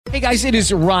Hey guys, it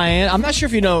is Ryan. I'm not sure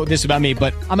if you know this about me,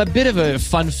 but I'm a bit of a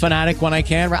fun fanatic when I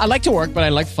can. I like to work, but I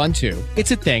like fun too.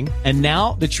 It's a thing. And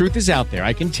now the truth is out there.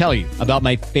 I can tell you about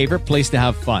my favorite place to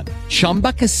have fun.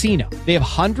 Chumba Casino. They have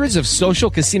hundreds of social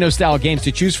casino style games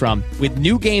to choose from with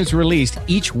new games released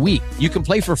each week. You can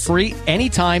play for free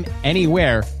anytime,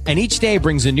 anywhere. And each day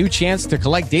brings a new chance to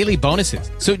collect daily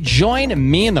bonuses. So join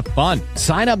me in the fun.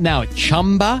 Sign up now at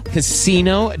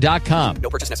ChumbaCasino.com. No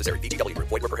purchase necessary. VGW.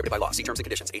 Void where prohibited by law. See terms and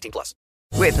conditions. 18 plus.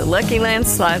 With the Lucky Land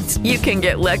Slots, you can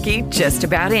get lucky just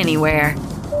about anywhere.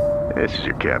 This is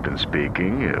your captain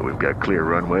speaking. We've got clear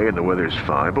runway and the weather's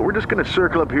fine, but we're just going to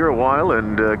circle up here a while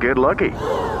and get lucky.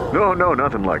 No,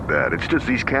 nothing like that. It's just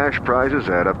these cash prizes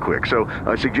add up quick. So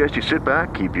I suggest you sit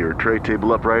back, keep your tray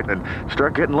table upright, and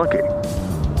start getting lucky.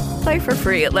 Play for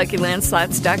free at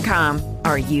LuckyLandSlots.com.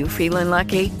 Are you feeling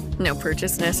lucky? No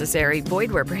purchase necessary.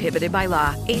 Void where prohibited by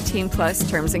law. 18 plus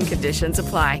terms and conditions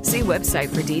apply. See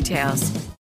website for details.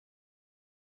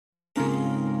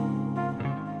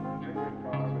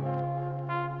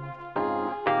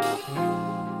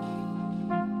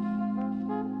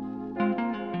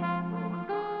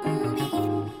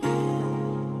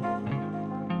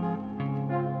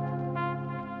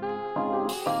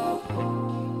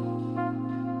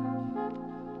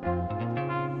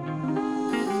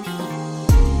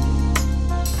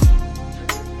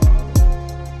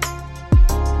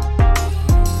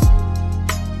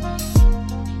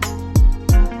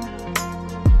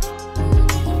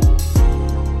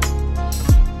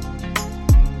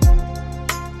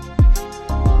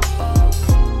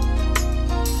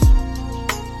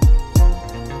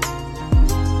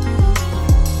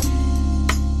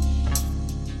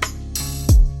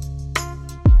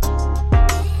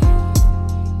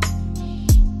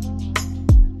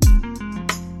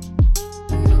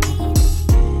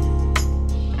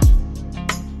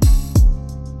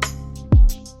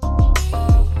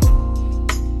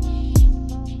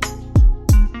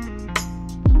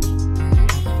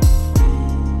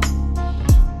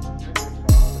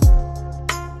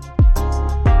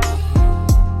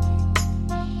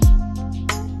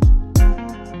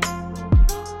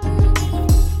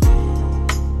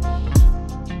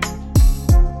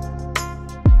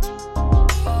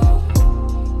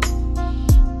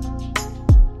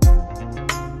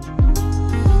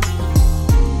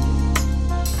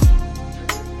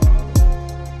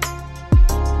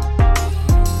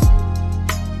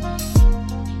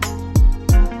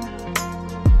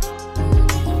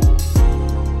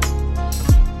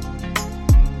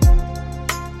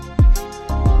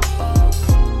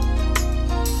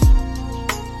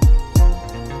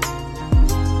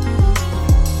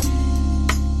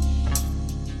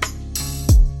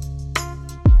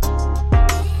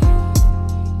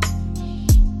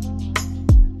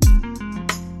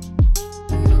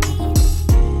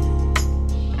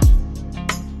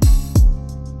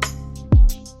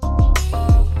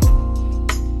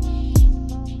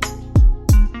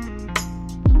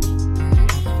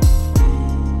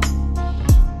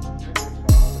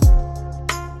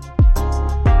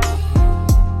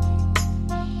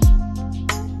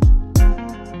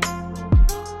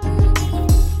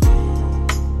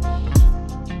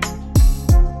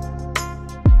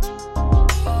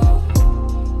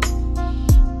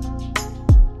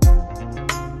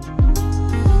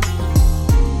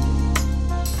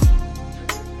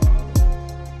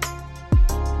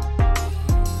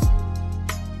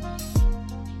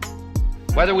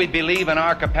 Whether we believe in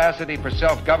our capacity for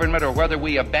self-government or whether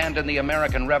we abandon the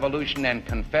American Revolution and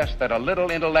confess that a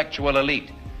little intellectual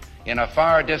elite in a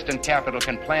far distant capital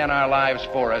can plan our lives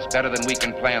for us better than we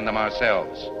can plan them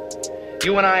ourselves.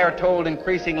 You and I are told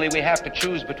increasingly we have to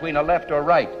choose between a left or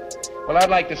right. Well, I'd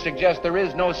like to suggest there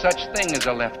is no such thing as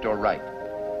a left or right.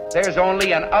 There's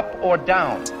only an up or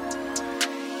down.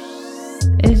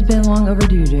 It has been long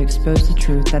overdue to expose the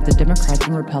truth that the Democrats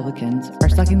and Republicans are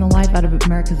sucking the life out of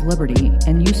America's liberty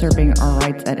and usurping our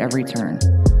rights at every turn.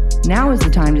 Now is the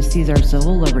time to seize our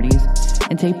civil liberties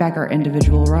and take back our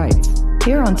individual rights.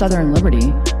 Here on Southern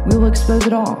Liberty, we will expose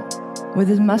it all. With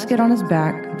his musket on his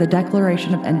back, the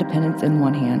Declaration of Independence in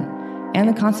one hand, and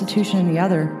the Constitution in the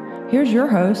other, here's your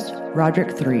host,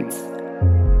 Roderick Threets.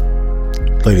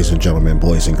 Ladies and gentlemen,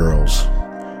 boys and girls,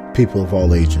 people of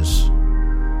all ages,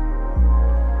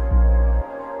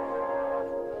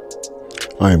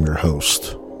 I am your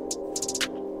host,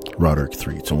 Roderick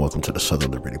Threets, and welcome to the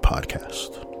Southern Liberty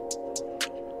Podcast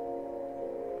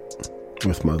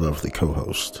with my lovely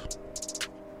co-host,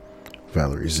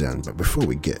 Valerie Zen. But before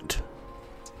we get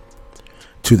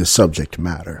to the subject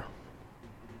matter,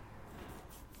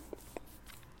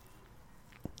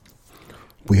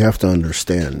 we have to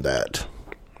understand that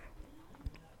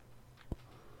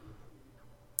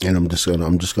And I'm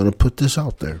just gonna put this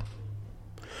out there.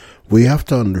 We have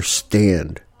to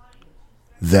understand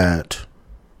that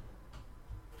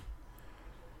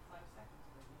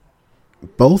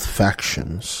both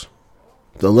factions,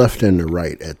 the left and the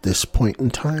right, at this point in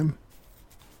time,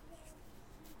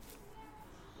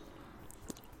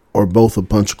 are both a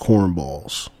bunch of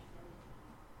cornballs.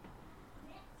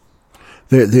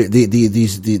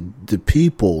 The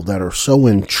people that are so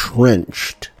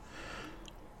entrenched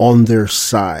on their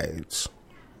sides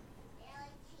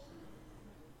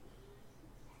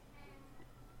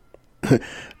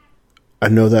I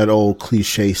know that old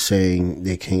cliche saying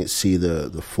they can't see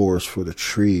the forest for the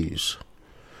trees.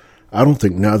 I don't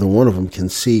think neither one of them can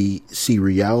see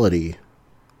reality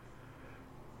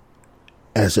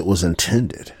as it was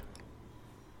intended.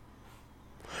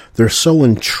 They're so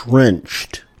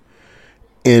entrenched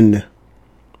in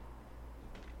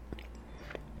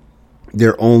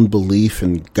their own belief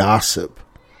and gossip,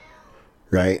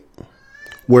 right?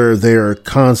 Where they're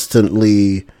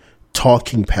constantly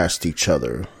talking past each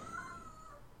other.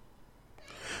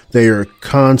 They are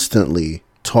constantly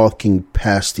talking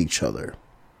past each other.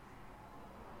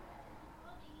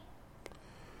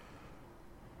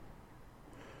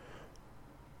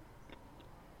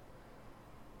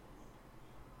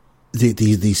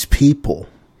 These people,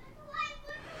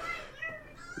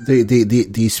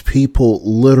 these people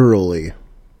literally,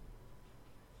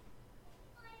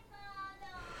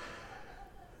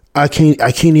 I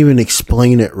can't even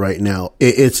explain it right now.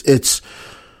 It's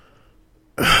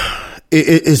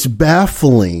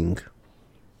baffling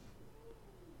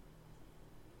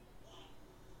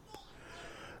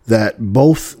that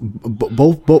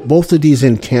both of these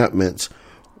encampments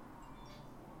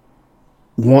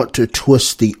want to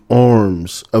twist the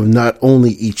arms of not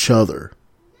only each other,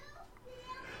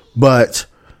 but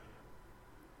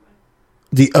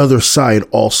the other side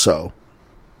also,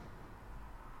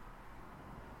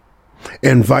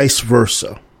 and vice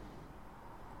versa.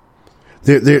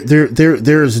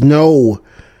 There's no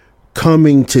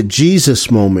coming to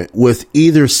Jesus moment with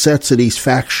either sets of these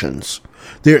factions.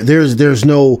 There's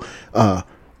no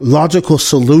logical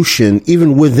solution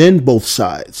even within both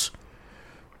sides,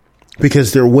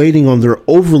 because they're waiting on their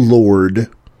overlord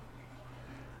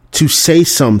to say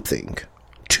something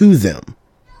to them,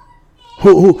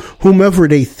 whomever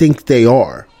they think they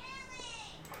are,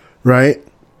 right?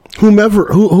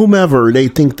 Whomever they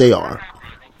think they are.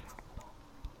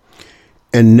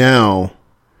 And now,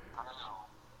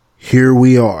 here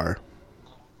we are.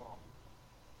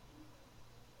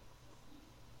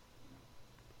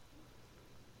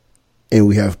 And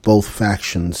we have both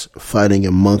factions fighting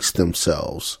amongst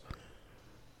themselves.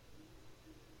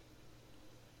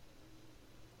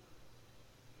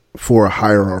 For a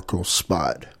hierarchical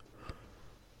spot.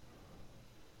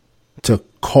 To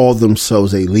call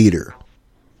themselves a leader.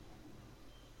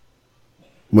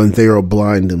 When they are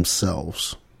blind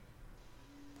themselves.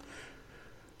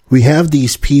 We have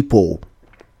these people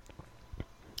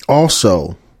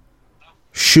also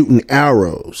shooting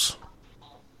arrows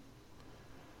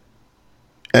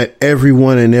at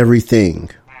everyone and everything,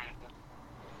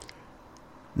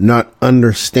 not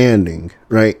understanding,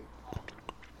 right?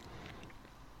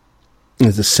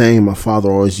 It's the same my father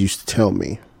always used to tell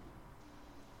me.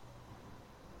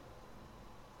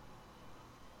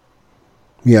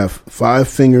 You have 5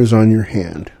 fingers on your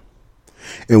hand.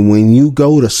 And when you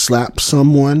go to slap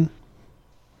someone,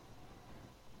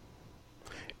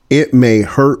 it may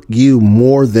hurt you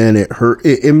more than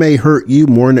it may hurt you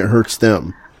more than it hurts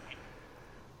them.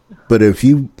 But if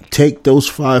you take those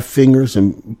 5 fingers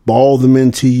and ball them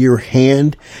into your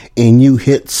hand and you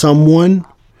hit someone,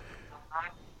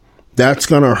 that's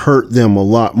going to hurt them a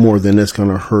lot more than it's going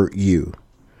to hurt you.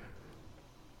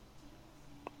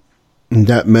 And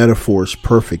that metaphor is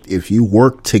perfect. If you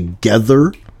work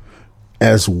together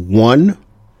as one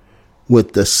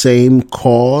with the same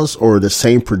cause or the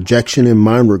same projection in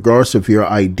mind, regardless if your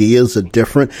ideas are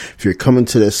different, if you're coming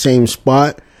to the same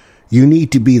spot, you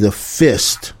need to be the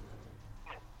fist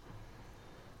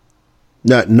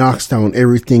that knocks down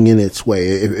everything in its way.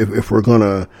 If we're going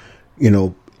to,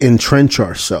 entrench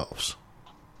ourselves.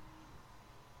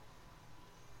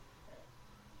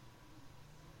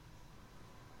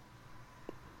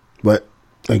 But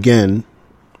again,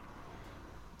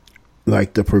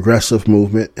 like the progressive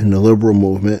movement and the liberal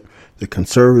movement, the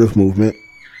conservative movement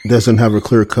doesn't have a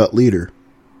clear-cut leader.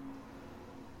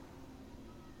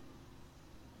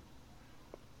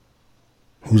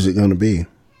 Who's it going to be?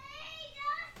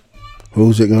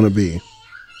 Who's it going to be?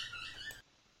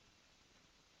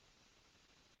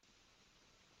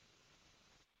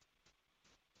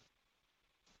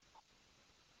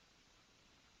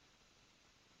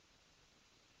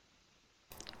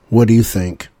 What do you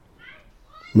think,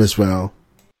 Miss Val?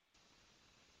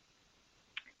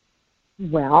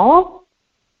 Well,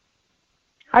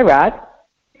 hi, Rod.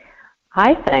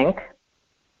 I think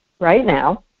right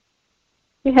now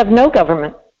we have no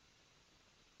government.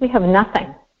 We have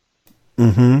nothing.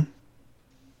 Mm-hmm.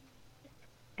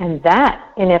 And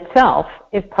that in itself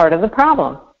is part of the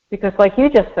problem. Because like you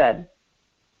just said,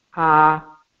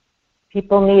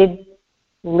 people need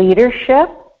leadership.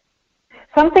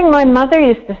 Something my mother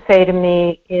used to say to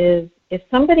me is, if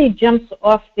somebody jumps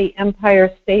off the Empire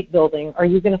State Building, are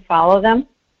you going to follow them?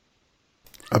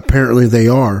 Apparently they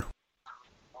are.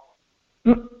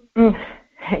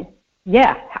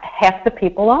 Yeah, half the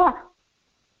people are.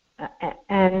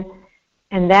 And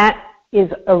that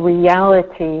is a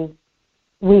reality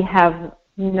we have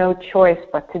no choice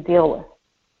but to deal with.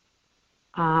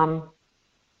 I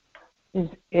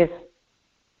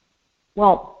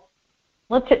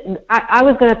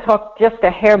was going to talk just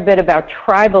a hair bit about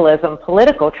tribalism,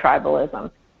 political tribalism,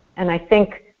 and I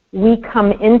think we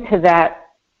come into that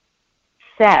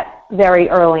set very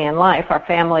early in life. Our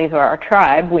families are our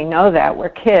tribe. We know that. We're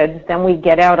kids. Then we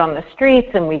get out on the streets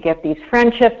and we get these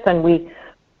friendships,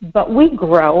 but we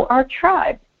grow our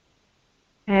tribe.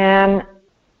 And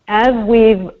as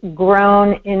we've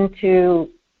grown into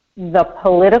the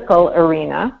political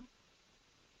arena,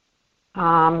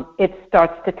 it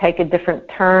starts to take a different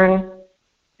turn,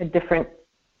 a different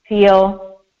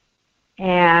feel,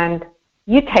 and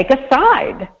you take a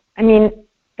side. I mean,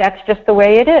 that's just the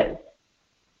way it is.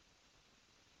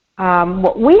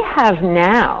 What we have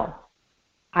now,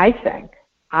 I think,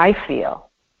 I feel,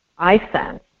 I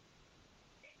sense,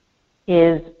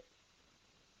 is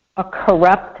a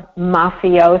corrupt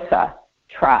mafiosa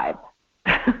tribe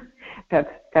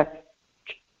that's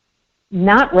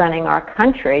not running our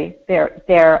country.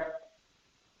 They're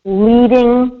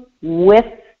leading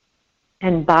with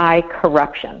and by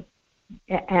corruption.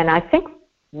 And I think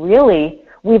really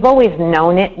we've always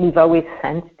known it. We've always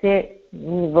sensed it.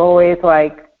 We've always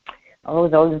oh,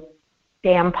 those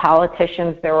damn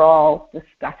politicians, they're all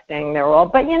disgusting.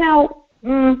 But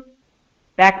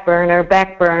back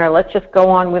burner, let's just go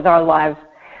on with our lives.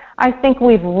 I think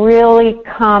we've really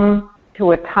come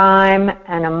to a time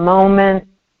and a moment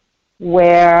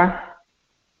where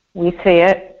we see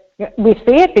it. We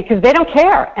see it because they don't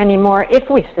care anymore if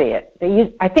we see it.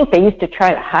 I think they used to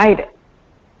try to hide it.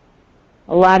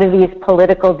 A lot of these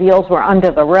political deals were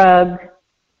under the rug.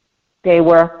 They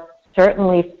were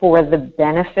certainly for the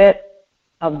benefit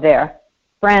of their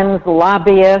friends,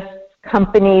 lobbyists,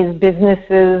 companies,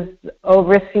 businesses,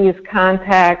 overseas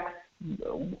contacts.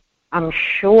 I'm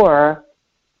sure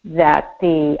that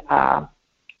the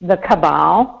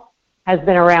cabal has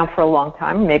been around for a long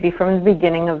time, maybe from the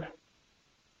beginning of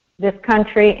this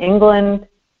country, England,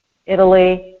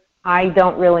 Italy. I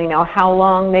don't really know how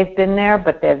long they've been there,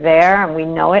 but they're there, and we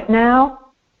know it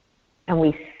now, and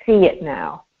we see it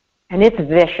now, and it's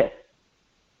vicious.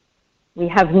 We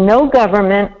have no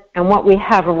government, and what we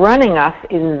have running us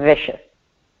is vicious.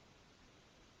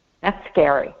 That's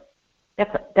scary.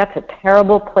 That's a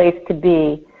terrible place to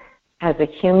be as a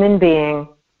human being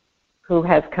who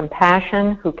has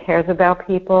compassion, who cares about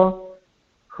people,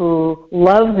 who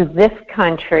loves this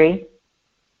country.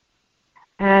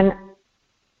 And,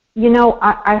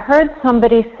 I heard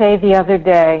somebody say the other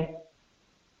day,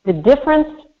 the difference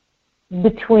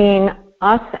between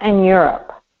us and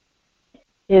Europe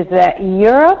is that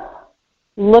Europe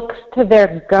looks to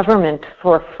their government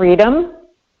for freedom,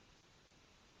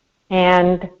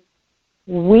 and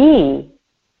we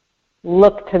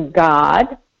look to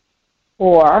God,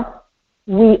 or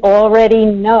we already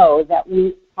know that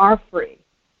we are free.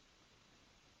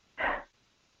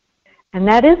 And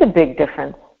that is a big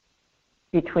difference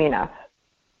between us.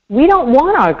 We don't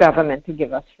want our government to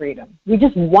give us freedom. We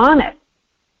just want it.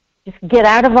 Just get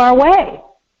out of our way.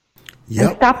 Yep.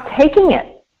 And stop taking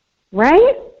it.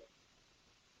 Right?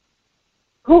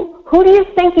 Who do you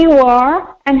think you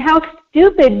are, and how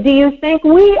stupid do you think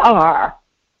we are?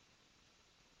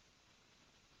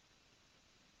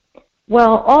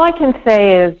 Well, all I can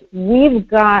say is we've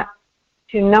got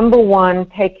to, number one,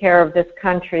 take care of this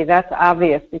country. That's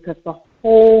obvious because the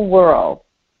whole world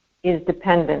is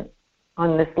dependent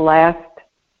on this last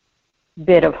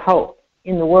bit of hope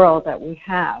in the world that we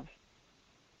have.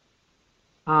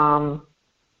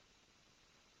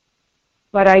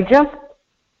 But I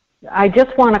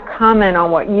just want to comment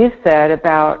on what you said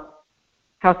about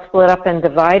how split up and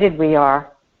divided we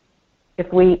are.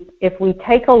 If we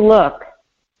take a look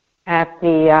at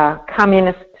the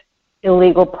communist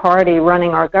illegal party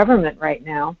running our government right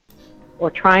now,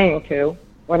 or trying to,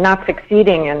 or not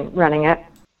succeeding in running it,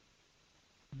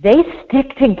 they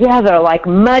stick together like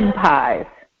mud pies.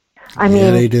 I mean,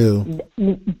 yeah, they do.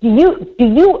 Do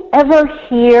you ever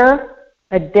hear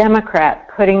a Democrat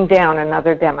putting down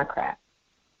another Democrat?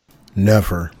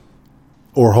 Never.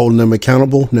 Or holding them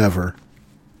accountable? Never.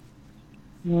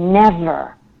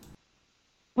 Never.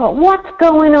 But what's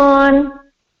going on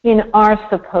in our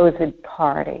supposed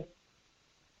party?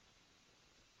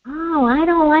 Oh, I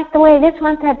don't like the way this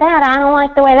one said that. I don't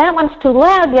like the way that one's too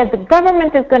loud. Yes, the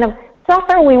government is going to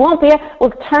suffer. We won't be.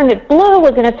 We'll turn it blue.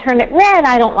 We're going to turn it red.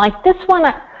 I don't like this one.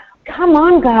 Come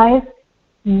on, guys.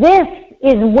 This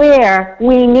is where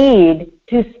we need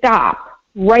to stop.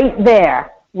 Right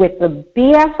there with the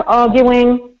BS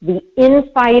arguing, the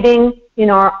infighting in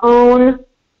our own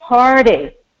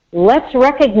party. Let's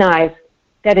recognize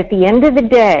that at the end of the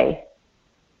day,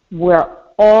 we're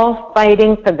all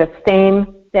fighting for the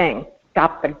same thing.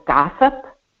 Stop the gossip.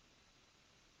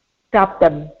 Stop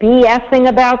the BSing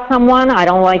about someone. I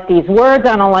don't like these words.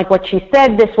 I don't like what she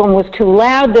said. This one was too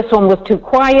loud. This one was too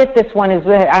quiet. This one is,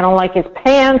 I don't like his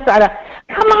pants.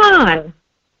 Come on.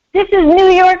 This is New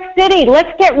York City.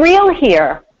 Let's get real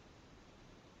here.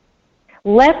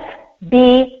 Let's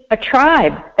be a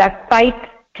tribe that fights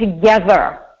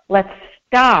together. Let's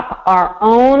stop our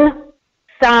own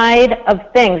side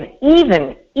of things,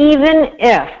 even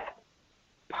if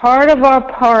part of our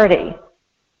party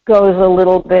goes a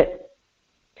little bit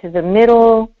to the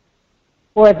middle,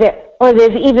 or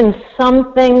there's even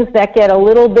some things that get a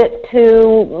little bit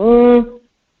too,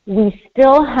 we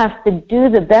still have to do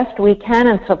the best we can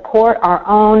and support our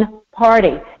own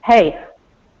party. Hey,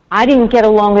 I didn't get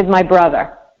along with my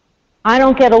brother. I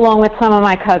don't get along with some of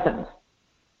my cousins.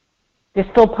 They're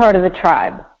still part of the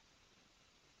tribe.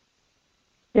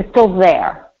 They're still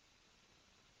there.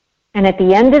 And at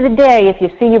the end of the day, if you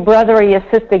see your brother or your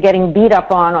sister getting beat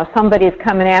up on or somebody is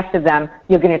coming after them,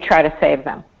 you're going to try to save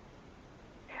them.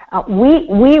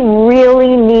 We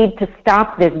really need to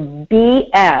stop this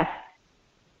BS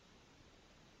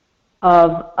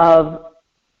of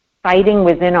fighting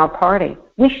within our party.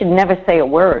 We should never say a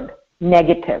word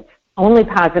negative, only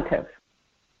positive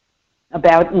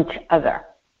about each other.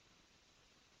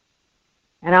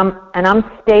 And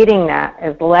I'm stating that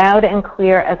as loud and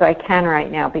clear as I can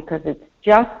right now, because it's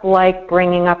just like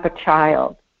bringing up a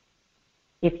child.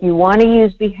 If you want to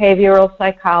use behavioral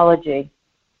psychology,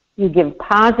 you give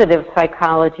positive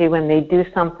psychology when they do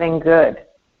something good.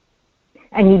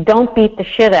 And you don't beat the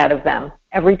shit out of them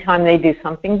every time they do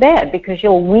something bad, because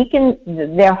you'll weaken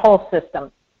their whole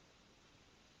system.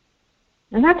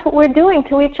 And that's what we're doing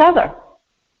to each other.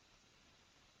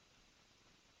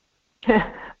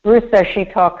 Bruce says she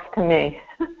talks to me.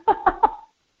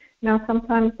 No,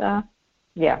 sometimes,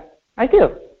 yeah, I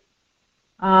do.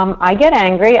 I get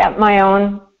angry at my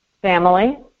own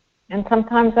family, and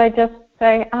sometimes I just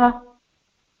say,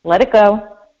 let it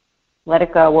go. Let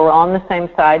it go. We're all on the same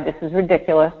side. This is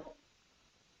ridiculous.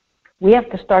 We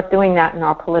have to start doing that in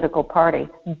our political party,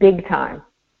 big time.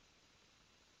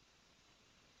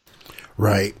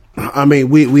 Right. I mean,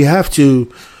 we have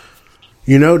to,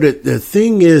 you know, the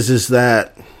thing is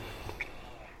that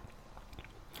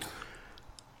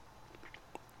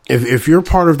if you're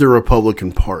part of the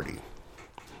Republican Party,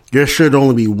 there should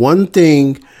only be one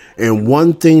thing and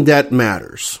one thing that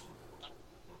matters.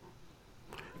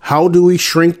 How do we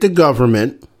shrink the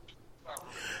government?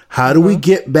 How do we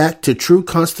get back to true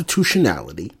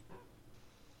constitutionality?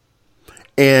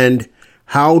 And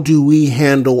how do we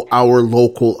handle our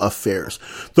local affairs?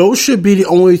 Those should be the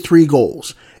only three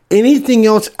goals. Anything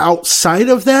else outside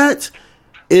of that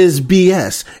is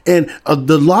BS. And a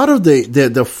lot of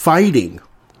the fighting,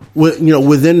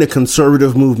 within the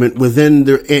conservative movement,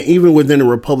 even within the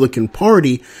Republican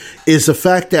Party, is the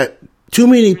fact that too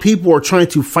many people are trying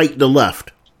to fight the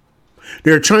left.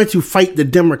 They're trying to fight the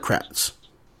Democrats.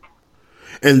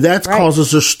 And that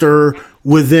causes a stir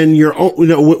within your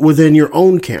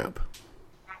own camp.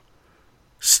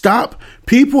 Stop.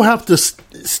 People have to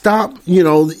stop,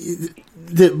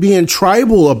 being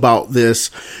tribal about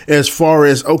this as far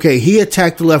as, okay, he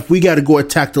attacked the left, we got to go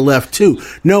attack the left too.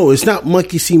 No, it's not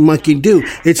monkey see, monkey do.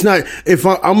 It's not, if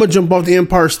I'm going to jump off the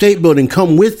Empire State Building,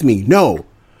 come with me. No.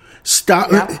 Stop.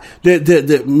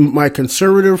 Yeah. My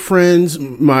conservative friends,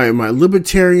 my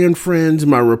libertarian friends,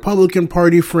 my Republican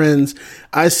Party friends,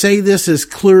 I say this as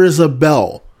clear as a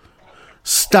bell.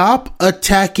 Stop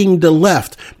attacking the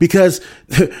left, because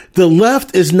the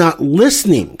left is not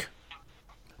listening.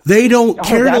 They don't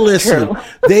care to listen.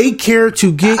 They care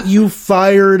to get you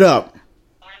fired up.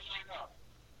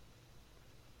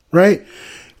 Right?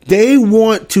 They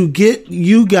want to get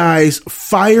you guys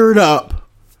fired up.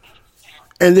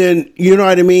 And then, you know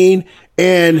what I mean?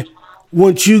 And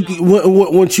once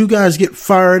you guys get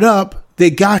fired up, they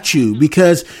got you,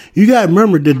 because you got to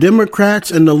remember the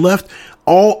Democrats and the left,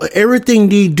 everything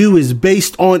they do is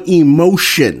based on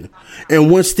emotion. And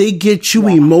once they get you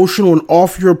emotional and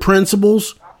off your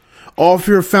principles, off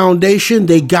your foundation,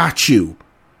 they got you.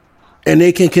 And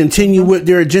they can continue with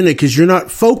their agenda because you're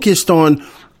not focused on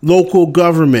local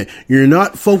government. You're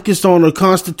not focused on a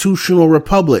constitutional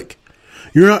republic.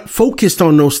 You're not focused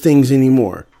on those things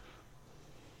anymore.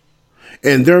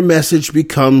 And their message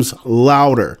becomes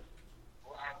louder.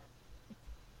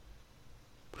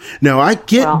 Now, I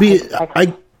get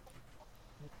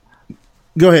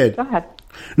go ahead. Go ahead.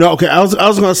 No, okay. I was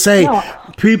going to say,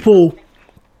 people,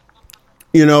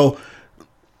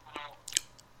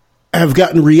 have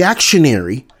gotten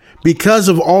reactionary because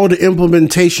of all the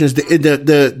implementations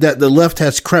that the left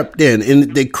has crept in,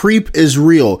 and the creep is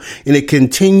real, and it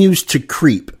continues to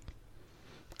creep.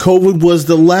 COVID was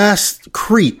the last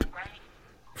creep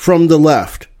from the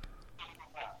left,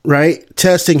 right?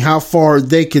 Testing how far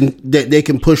they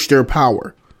can push their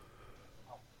power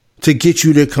to get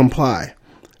you to comply,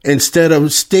 instead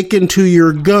of sticking to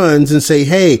your guns and say,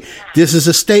 hey, this is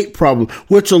a state problem,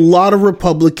 which a lot of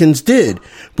Republicans did.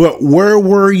 But where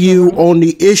were you on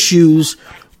the issues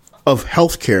of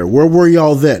healthcare? Where were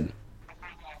y'all then?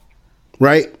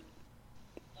 Right?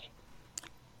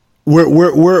 Where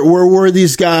were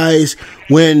these guys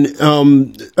when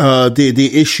the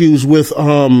issues with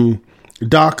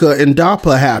DACA and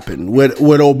DAPA happened with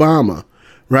Obama?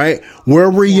 Right?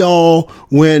 Where were y'all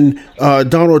when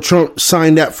Donald Trump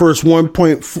signed that first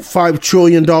 $1.5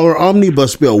 trillion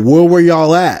omnibus bill? Where were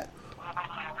y'all at?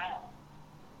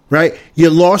 Right? You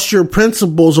lost your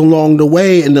principles along the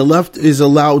way, and the left is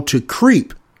allowed to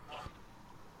creep.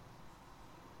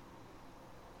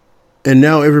 And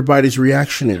now everybody's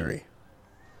reactionary.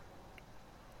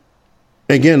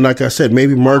 Again, like I said,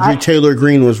 maybe Marjorie Taylor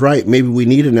Greene was right. Maybe we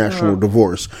need a national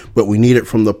divorce, but we need it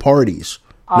from the parties.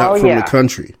 Not from the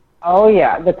country. Oh,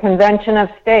 yeah. The Convention of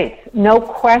States. No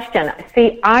question.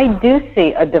 See, I do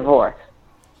see a divorce.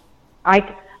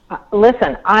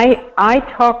 Listen, I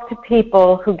talk to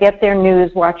people who get their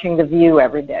news watching The View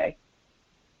every day.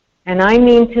 And I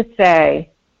mean to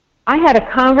say, I had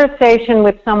a conversation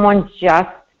with someone just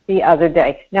the other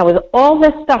day. Now, with all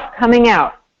this stuff coming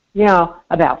out,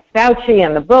 about Fauci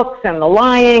and the books and the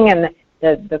lying and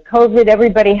the COVID,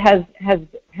 everybody has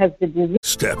the disease.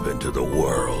 Step into the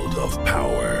world of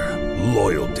power,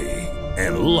 loyalty,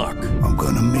 and luck. I'm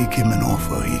going to make him an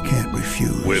offer he can't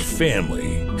refuse. With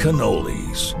family,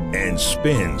 cannolis, and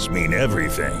spins mean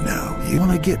everything. Now, you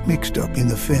want to get mixed up in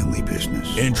the family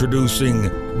business. Introducing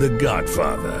The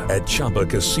Godfather at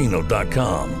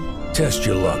ChumbaCasino.com. Test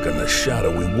your luck in the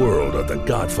shadowy world of The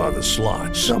Godfather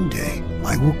slot. Someday,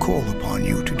 I will call upon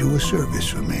you to do a service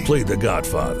for me. Play The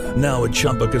Godfather, now at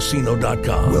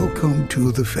ChumbaCasino.com. Welcome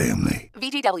to the family.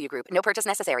 VGW Group. No purchase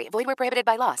necessary. Void where prohibited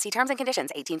by law. See terms and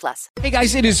conditions. 18+. Hey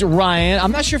guys, it is Ryan.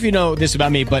 I'm not sure if you know this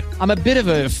about me, but I'm a bit of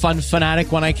a fun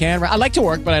fanatic when I can. I like to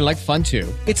work, but I like fun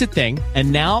too. It's a thing.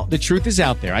 And now the truth is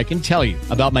out there. I can tell you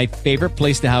about my favorite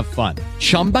place to have fun.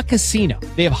 Chumba Casino.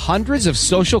 They have hundreds of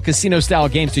social casino style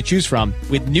games to choose from,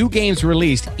 with new games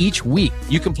released each week.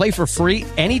 You can play for free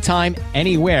anytime,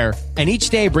 anywhere, and each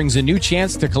day brings a new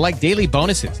chance to collect daily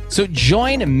bonuses. So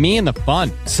join me in the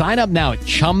fun. Sign up now at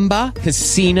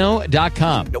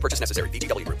ChumbaCasino.com. No purchase necessary.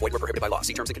 VGW Group. Void where prohibited by law.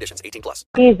 See terms and conditions.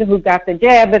 18+. Who got the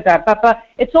jab,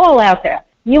 it's all out there.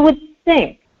 You would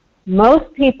think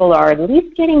most people are at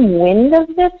least getting wind of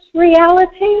this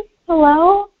reality.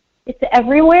 Hello? It's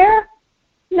everywhere?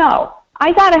 No.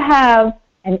 I got to have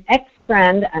an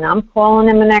ex-friend, and I'm calling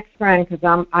him an ex-friend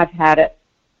because I've had it.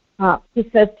 He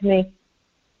says to me,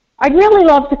 I'd really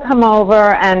love to come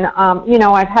over and,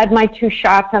 I've had my 2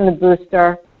 shots and the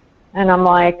booster. And I'm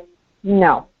like,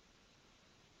 no.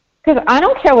 Because I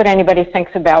don't care what anybody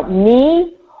thinks about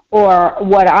me or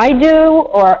what I do,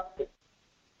 or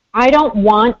I don't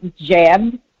want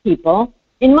jabbed people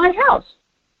in my house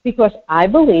because I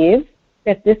believe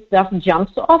that this stuff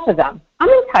jumps off of them. I'm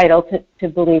entitled to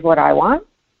believe what I want.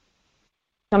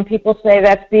 Some people say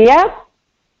that's BS.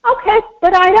 Okay,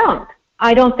 but I don't.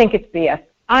 I don't think it's BS.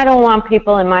 I don't want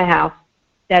people in my house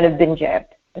that have been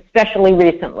jabbed, especially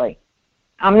recently.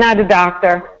 I'm not a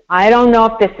doctor. I don't know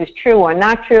if this is true or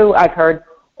not true. I've heard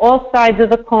all sides of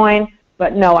the coin,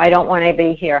 but no, I don't want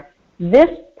anybody here. This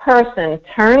person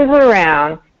turns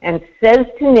around and says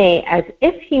to me as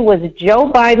if he was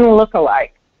Joe Biden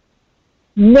lookalike,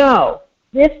 no,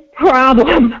 this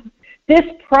problem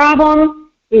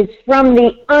is from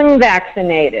the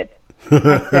unvaccinated.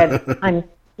 I said, I'm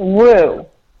through.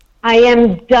 I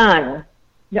am done.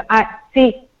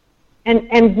 See,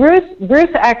 And Bruce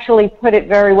actually put it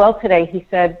very well today. He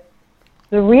said,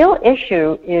 the real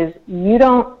issue is you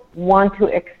don't want to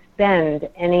expend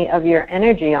any of your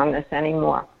energy on this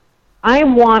anymore. I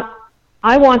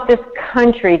want this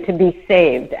country to be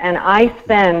saved, and I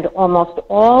spend almost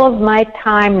all of my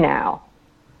time now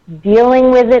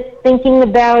dealing with it, thinking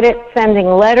about it, sending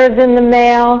letters in the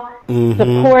mail,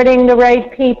 supporting the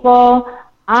right people.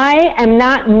 I am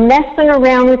not messing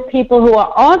around with people who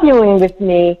are arguing with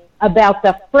me about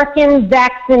the frickin'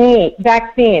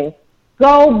 vaccine.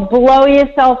 Go blow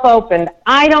yourself open.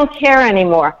 I don't care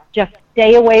anymore. Just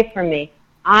stay away from me.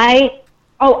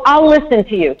 I'll listen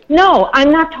to you. No,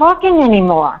 I'm not talking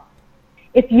anymore.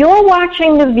 If you're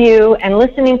watching The View and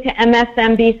listening to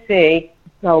MSNBC,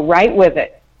 go right with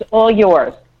it. It's all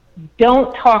yours.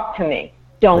 Don't talk to me.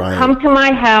 Don't come to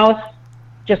my house.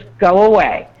 Just go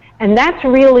away. And that's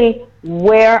really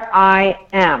where I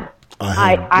am.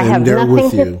 I have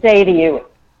nothing to say to you.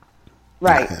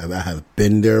 Right. I have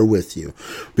been there with you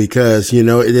because, you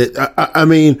know, I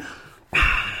mean,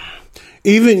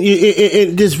 even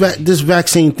this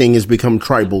vaccine thing has become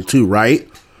tribal too, right?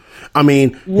 I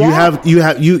mean, you have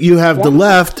the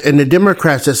left and the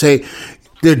Democrats that say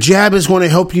the jab is going to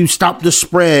help you stop the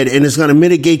spread and it's going to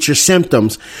mitigate your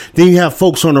symptoms. Then you have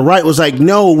folks on the right was like,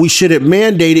 no, we shouldn't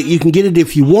mandate it. You can get it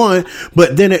if you want.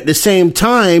 But then at the same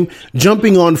time,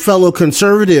 jumping on fellow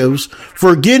conservatives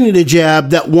for getting the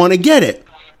jab that want to get it.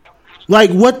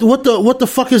 Like, what the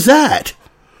fuck is that?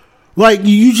 Like,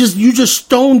 you just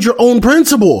stoned your own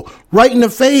principle right in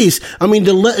the face. I mean,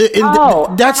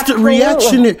 that's the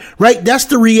reaction, right? That's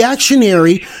the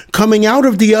reactionary coming out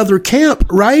of the other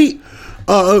camp, right?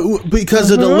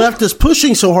 Because of the left is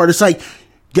pushing so hard. It's like,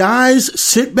 guys,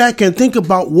 sit back and think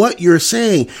about what you're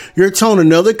saying. You're telling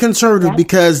another conservative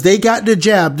because they got the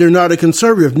jab, they're not a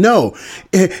conservative. No.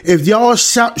 If y'all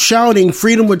are shouting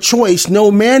freedom of choice,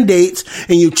 no mandates,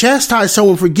 and you chastise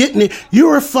someone for getting it,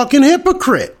 you're a fucking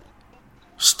hypocrite.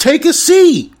 Take a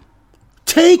seat.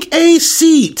 Take a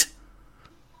seat.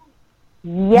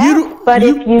 Yes, but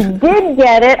if you did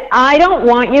get it, I don't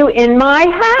want you in my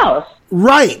house.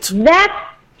 Right. That's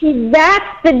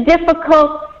the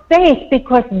difficult space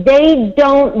because they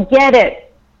don't get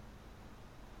it.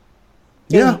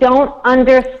 They don't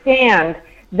understand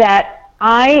that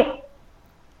I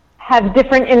have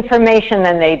different information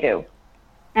than they do.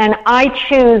 And I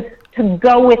choose to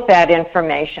go with that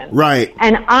information. Right.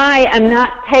 And I am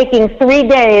not taking 3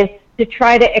 days to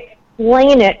try to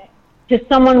explain it to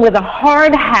someone with a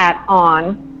hard hat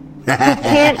on who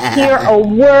can't hear a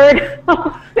word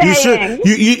I'm saying.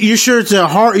 You sure it's a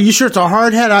hard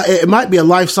hat? It might be a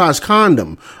life-size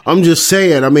condom. I'm just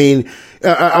saying. I mean,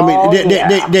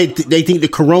 they think the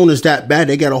corona's that bad.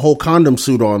 They got a whole condom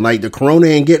suit on. Like, the corona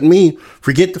ain't getting me.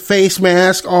 Forget the face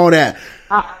mask, all that.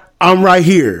 I'm right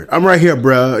here.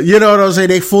 Bro. You know what I'm saying?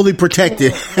 They fully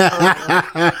protected. But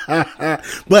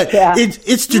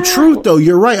it's the truth though.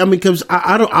 You're right. I mean, cause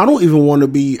I don't even want to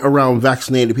be around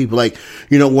vaccinated people. Like,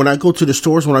 you know, when I go to the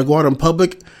stores, when I go out in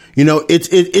public, you know,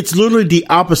 it's literally the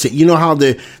opposite. You know how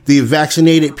the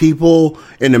vaccinated people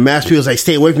and the mask people like,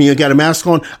 stay away from me, you got a mask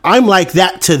on. I'm like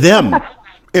that to them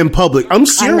in public. I'm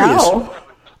serious.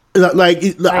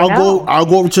 I'll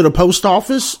go over to the post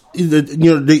office,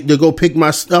 to go pick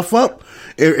my stuff up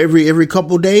every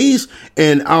couple of days,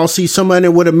 and I'll see somebody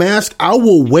with a mask. I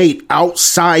will wait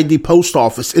outside the post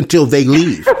office until they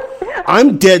leave.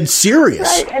 I'm dead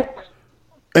serious. Right.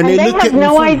 And they have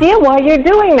no idea why you're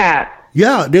doing that.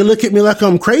 Yeah, they look at me like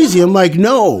I'm crazy. I'm like,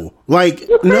 no.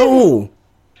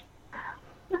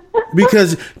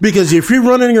 Because if you're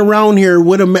running around here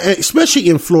with especially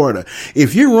in Florida,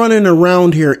 if you're running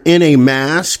around here in a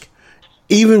mask,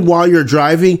 even while you're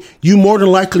driving, you more than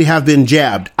likely have been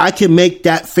jabbed. I can make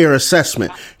that fair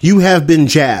assessment. You have been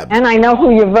jabbed. And I know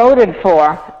who you voted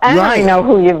for.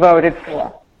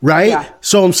 Right? Yeah.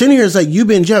 So I'm sitting here, it's like, you've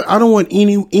been jabbed. I don't want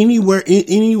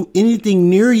anything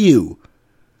near you.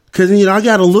 Cause, I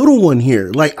got a little one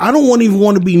here. Like, I don't even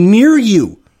want to be near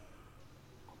you.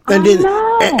 And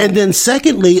then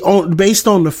secondly, based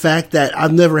on the fact that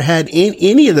I've never had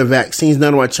any of the vaccines,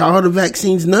 none of my childhood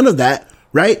vaccines, none of that,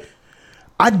 right?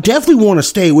 I definitely want to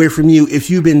stay away from you if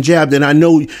you've been jabbed and I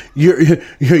know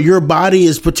your body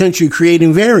is potentially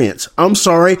creating variants. I'm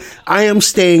sorry. I am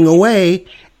staying away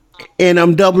and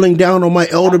I'm doubling down on my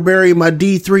elderberry, my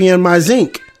D3 and my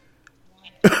zinc.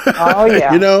 Oh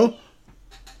yeah.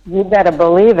 You better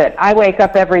believe it. I wake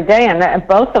up every day, and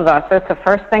both of us, that's the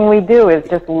first thing we do is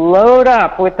just load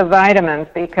up with the vitamins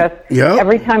because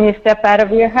every time you step out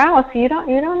of your house, you don't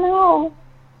know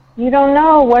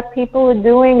what people are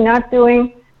doing, not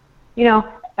doing.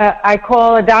 I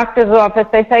call a doctor's office.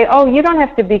 They say, oh, you don't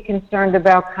have to be concerned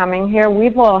about coming here.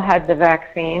 We've all had the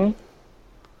vaccine.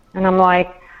 And I'm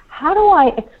like, how do I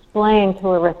explain to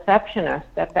a receptionist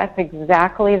that that's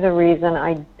exactly the reason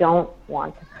I don't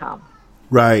want to come?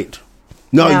 Right.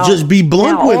 No, you just be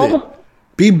blunt with it.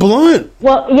 Be blunt.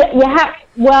 Well,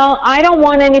 well, I don't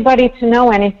want anybody to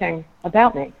know anything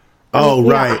about me. Oh,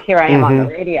 right. Here I am on the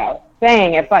radio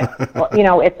saying it, but,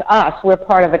 well, it's us. We're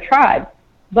part of a tribe.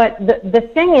 But the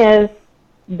thing is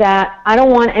that I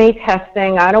don't want any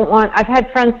testing. I've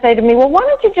had friends say to me, well, why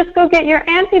don't you just go get your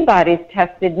antibodies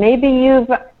tested?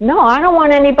 No, I don't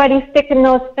want anybody sticking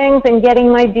those things and getting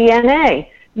my DNA.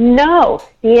 No,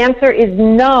 the answer is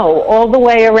no all the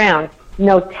way around.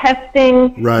 No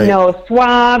testing, no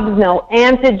swabs, no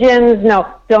antigens,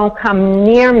 no, don't come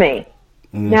near me.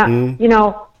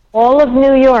 Now, all of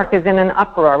New York is in an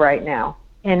uproar right now.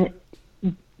 And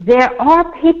there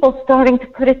are people starting to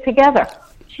put it together.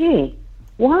 Gee,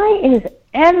 why is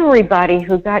everybody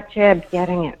who got jabbed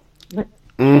getting it?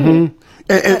 And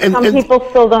some people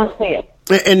still don't see it.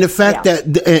 And the fact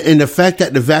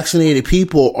that the vaccinated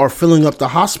people are filling up the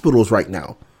hospitals right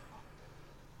now.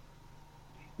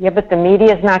 Yeah, but the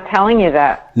media is not telling you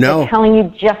that. No. They're telling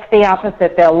you just the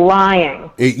opposite. They're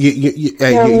lying.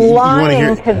 They're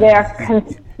lying to their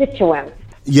constituents.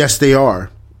 Yes, they are.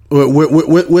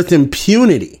 With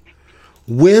impunity.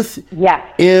 With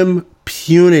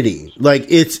impunity. Like,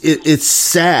 it's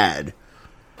sad.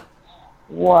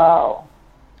 Whoa.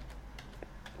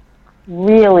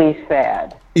 Really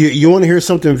sad. You want to hear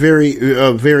something very,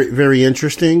 very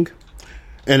interesting?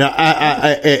 And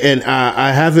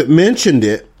I haven't mentioned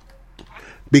it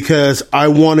because I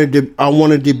wanted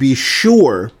to be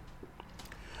sure.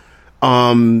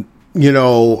 Over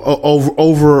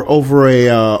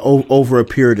a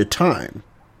period of time,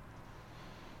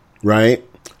 right?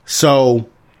 So,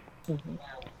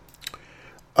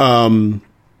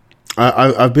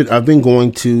 I've been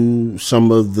going to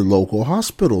some of the local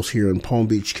hospitals here in Palm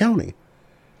Beach County,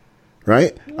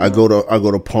 right? I go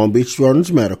to Palm Beach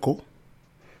Gardens Medical,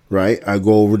 right? I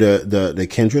go over to the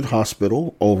Kindred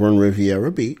Hospital over in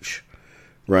Riviera Beach,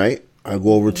 right? I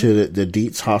go over to the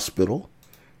Dietz Hospital,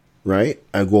 right?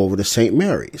 I go over to St.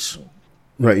 Mary's,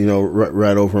 right?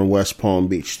 Right over in West Palm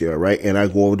Beach there, right? And I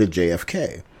go over to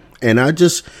JFK. And I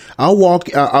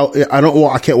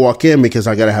can't walk in because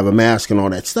I got to have a mask and all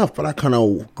that stuff, but I kind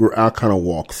of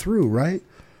walk through, right?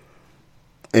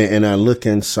 And I look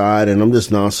inside and I'm just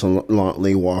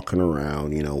nonchalantly walking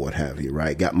around, what have you,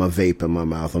 right? Got my vape in my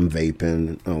mouth. I'm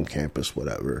vaping on campus,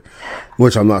 whatever,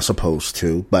 which I'm not supposed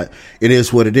to, but it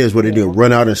is what it is. What it do?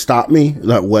 Run out and stop me?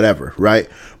 Like, whatever, right?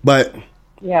 But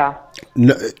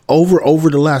over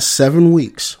the last 7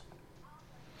 weeks,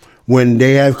 when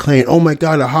they have claimed, oh my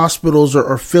God, the hospitals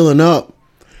are filling up,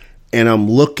 and I'm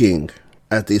looking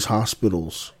at these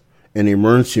hospitals and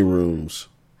emergency rooms,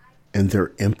 and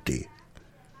they're empty.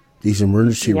 These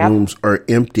emergency rooms are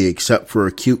empty except for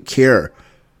acute care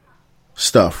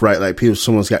stuff, right? Like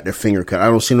someone's got their finger cut. I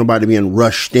don't see nobody being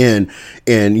rushed in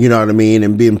and, you know what I mean,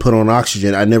 and being put on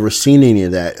oxygen. I never seen any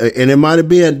of that. And it might have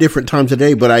been at different times of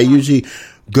day, but I usually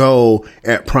go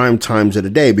at prime times of the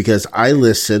day because I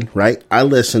listen, right? I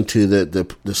listen to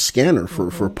the scanner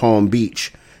for Palm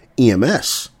Beach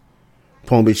EMS.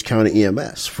 Palm Beach County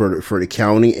EMS for the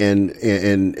county and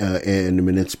the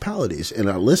municipalities, and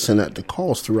I listen at the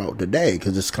calls throughout the day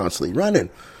because it's constantly running.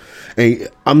 And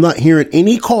I'm not hearing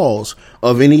any calls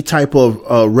of any type of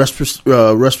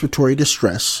respiratory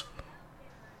distress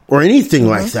or anything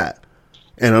like that.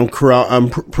 And I'm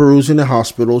perusing the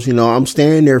hospitals. I'm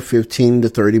staying there 15 to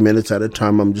 30 minutes at a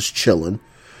time. I'm just chilling,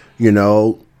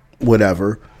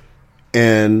 whatever.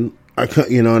 And I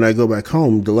go back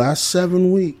home. The last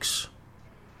 7 weeks,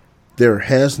 there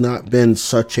has not been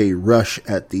such a rush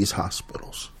at these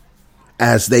hospitals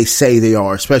as they say they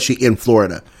are, especially in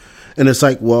Florida. And it's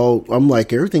like, well, I'm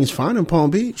like, everything's fine in Palm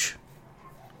Beach.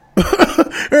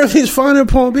 Everything's fine in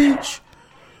Palm Beach.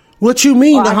 What you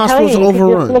mean the hospitals are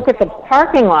overrun? Just look at the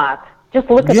parking lot. Just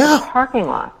look at the parking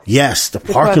lot. Yes, the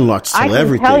parking lots tell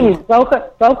everything. I can tell you,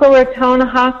 Boca Raton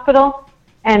Hospital,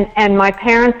 and my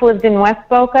parents lived in West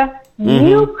Boca.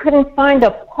 You couldn't find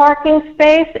a parking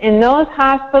space in those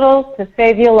hospitals to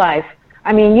save your life.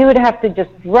 I mean, you would have to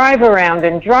just drive around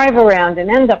and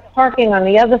end up parking on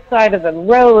the other side of the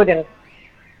road. And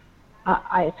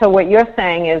so what you're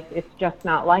saying is it's just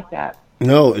not like that.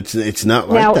 No, it's not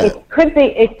like that. Now,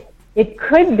 it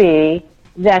could be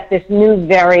that this new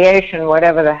variation,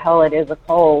 whatever the hell it is, a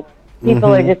cold,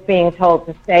 people are just being told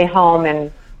to stay home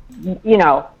and,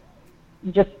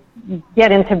 just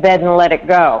get into bed and let it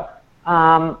go.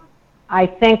 I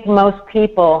think most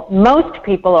people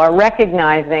are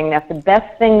recognizing that the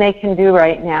best thing they can do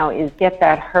right now is get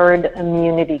that herd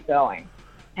immunity going.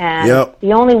 And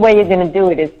the only way you're going to do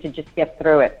it is to just get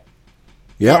through it.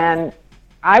 Yep. And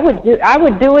I would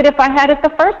do it if I had it the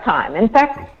first time. In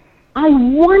fact, I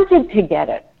wanted to get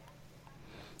it.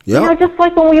 Yep. You know, just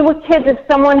like when we were kids, if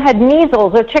someone had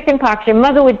measles or chickenpox, your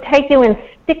mother would take you and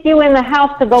stick you in the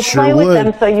house to go play with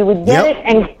them so you would get it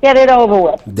and get it over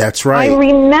with. That's right. I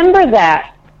remember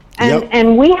that.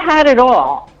 And we had it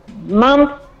all.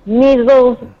 Mumps,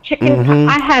 measles, chickenpox,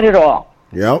 I had it all.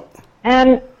 Yep.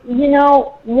 And, you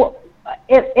know,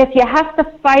 if you have to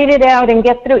fight it out and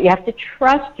get through it, you have to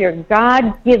trust your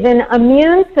God-given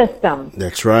immune system.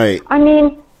 That's right. I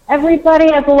mean,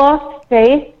 everybody has lost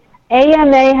faith.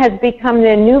 AMA has become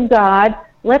their new god.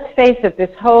 Let's face it,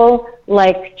 this whole,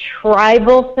 like,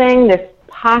 tribal thing, this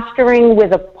posturing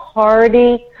with a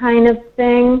party kind of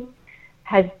thing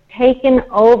has taken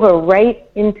over right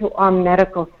into our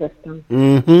medical system.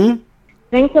 Mm-hmm.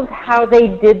 Think of how they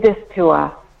did this to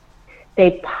us.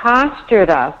 They postured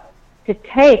us to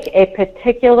take a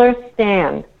particular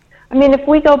stand. I mean, if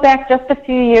we go back just a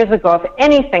few years ago, if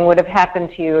anything would have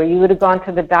happened to you, or you would have gone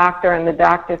to the doctor and the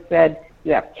doctor said,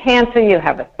 you have cancer, you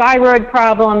have a thyroid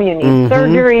problem, you need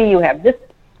surgery, you have this,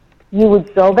 you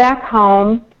would go back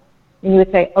home and you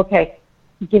would say, okay,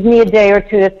 give me a day or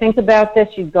two to think about this.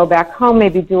 You'd go back home,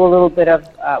 maybe do a little bit of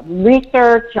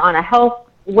research on a health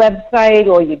website,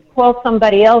 or you'd call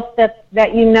somebody else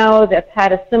that you know that's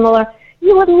had a similar.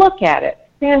 You would look at it,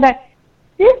 stand back.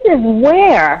 This is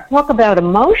where, talk about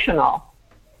emotional,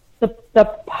 the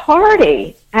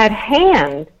party at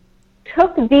hand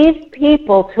took these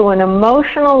people to an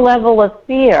emotional level of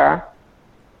fear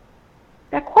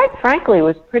that, quite frankly,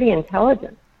 was pretty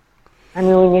intelligent. I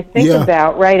mean, when you think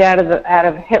about right out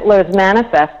of Hitler's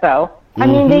manifesto, I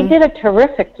mean, they did a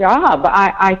terrific job.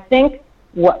 I think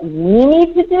what we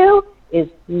need to do is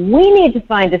we need to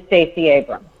find a Stacey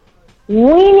Abrams.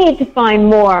 We need to find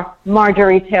more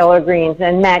Marjorie Taylor Greenes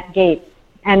and Matt Gaetz.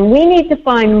 And we need to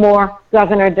find more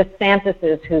Governor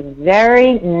DeSantis, who's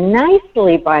very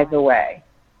nicely, by the way,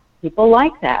 people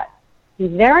like that. He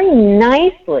very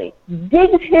nicely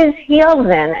digs his heels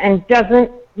in and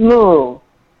doesn't move.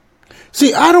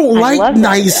 See, I don't like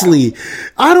nicely.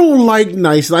 I don't like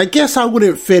nicely. I guess I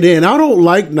wouldn't fit in. I don't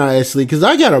like nicely because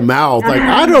I got a mouth. Like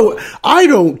I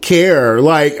don't care.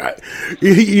 Like,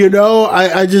 you know,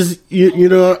 I just, you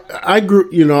know, I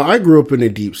grew up in the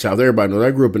deep South. Everybody knows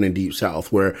I grew up in the deep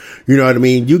South where, you know what I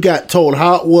mean? You got told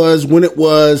how it was, when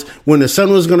the sun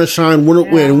was going to shine, when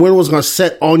it was going to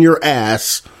set on your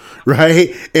ass. Right.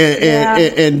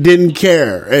 And didn't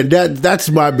care. And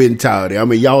that's my mentality. I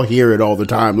mean, y'all hear it all the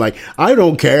time. Like, I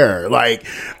don't care. Like,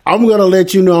 I'm going to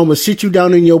let you know, I'm going to sit you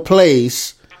down in your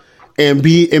place and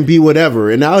be whatever.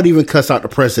 And I would even cuss out the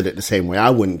president the same way. I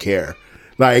wouldn't care.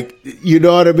 Like, you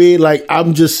know what I mean? Like,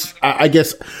 I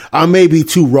guess I may be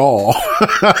too raw.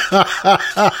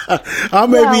 I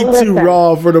may be too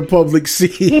raw for the public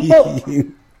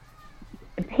scene.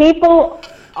 People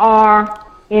are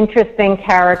interesting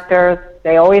characters.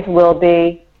 They always will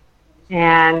be.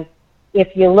 And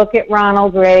if you look at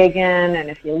Ronald Reagan and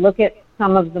if you look at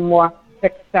some of the more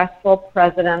successful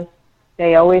presidents,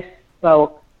 they always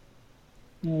spoke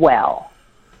well.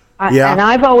 And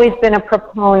I've always been a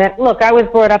proponent. Look, I was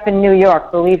brought up in New York.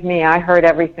 Believe me, I heard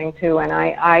everything too. And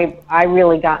I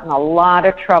really got in a lot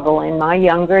of trouble in my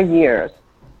younger years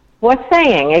for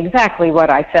saying exactly what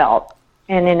I felt.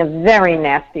 And in a very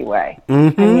nasty way. I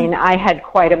mean, I had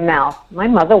quite a mouth. My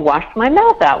mother washed my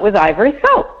mouth out with ivory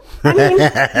soap. I mean,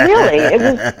 really,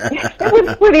 it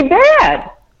was pretty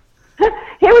bad.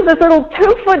 Here was this little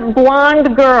 2-foot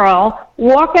blonde girl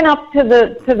walking up to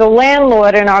the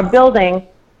landlord in our building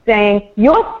saying,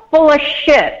 "You're full of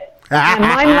shit." And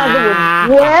my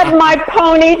mother would grab my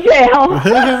ponytail.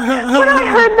 But I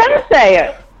heard them say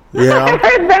it. I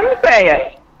heard them say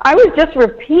it. I was just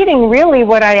repeating really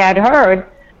what I had heard.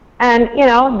 And, you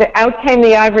know, out came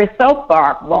the ivory soap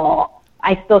bar. Well,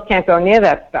 I still can't go near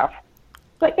that stuff.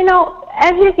 But, you know,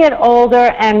 as you get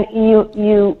older and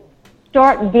you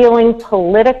start dealing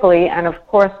politically, and of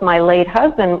course my late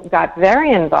husband got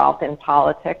very involved in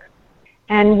politics,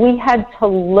 and we had to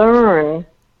learn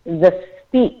the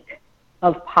speak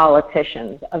of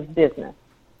politicians, of business.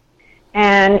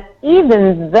 And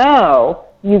even though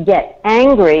you get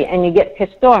angry and you get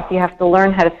pissed off, you have to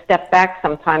learn how to step back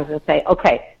sometimes and say,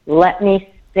 okay, let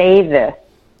me say this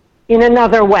in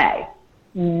another way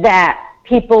that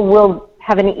people will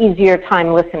have an easier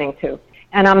time listening to.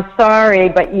 And I'm sorry,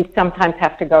 but you sometimes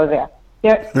have to go there.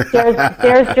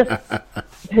 There's just,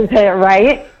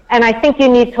 right? And I think you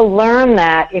need to learn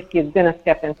that if you're going to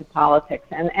step into politics.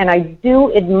 And I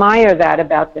do admire that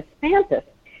about DeSantis.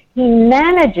 He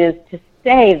manages to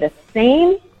say the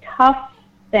same tough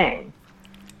thing.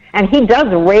 And he does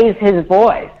raise his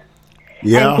voice.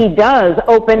 Yeah. And he does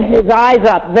open his eyes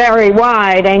up very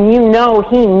wide, and you know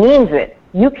he means it.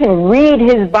 You can read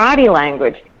his body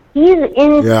language. He's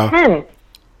intense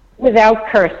without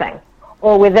cursing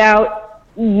or without,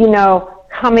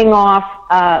 coming off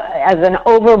as an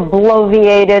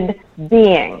over-bloviated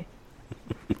being.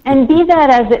 And be that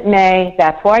as it may,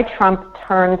 that's why Trump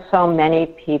turned so many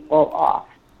people off.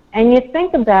 And you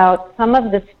think about some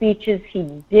of the speeches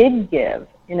he did give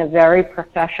in a very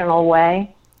professional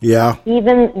way. Yeah.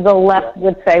 Even the left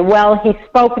would say, well, he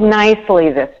spoke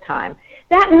nicely this time.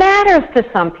 That matters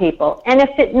to some people. And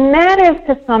if it matters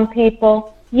to some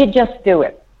people, you just do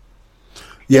it.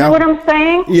 Yeah. You know what I'm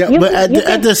saying? Yeah, but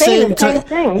at the same time,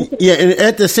 yeah, and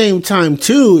at the same time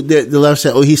too, the left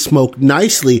said, "Oh, he smoked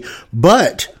nicely,"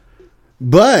 but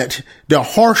the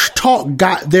harsh talk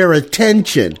got their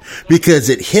attention because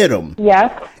it hit them.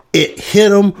 Yes, it hit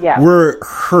them where it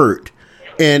hurt,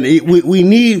 and we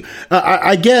need.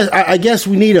 I guess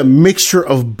we need a mixture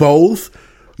of both.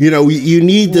 You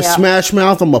need the smash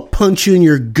mouth. I'm going to punch you in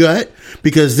your gut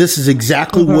because this is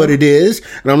exactly what it is.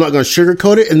 And I'm not going to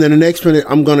sugarcoat it. And then the next minute,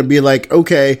 I'm going to be like,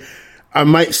 okay, I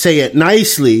might say it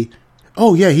nicely.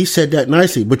 Oh, yeah, he said that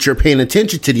nicely. But you're paying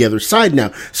attention to the other side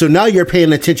now. So now you're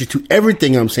paying attention to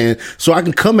everything I'm saying. So I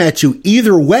can come at you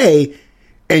either way,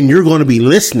 and you're going to be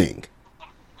listening.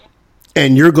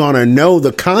 And you're going to know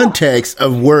the context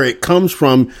of where it comes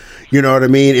from. You know what I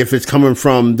mean? If it's coming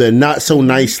from the not so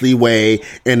nicely way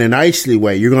and the nicely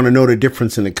way, you're going to know the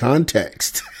difference in the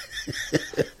context.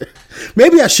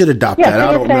 Maybe I should adopt that.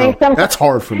 I don't know. That's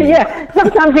hard for me. Yeah,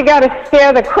 sometimes you got to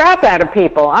scare the crap out of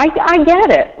people. I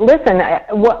get it. Listen,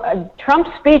 Trump's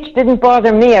speech didn't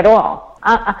bother me at all.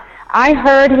 I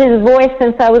heard his voice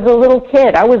since I was a little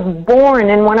kid. I was born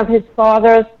in one of his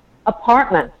father's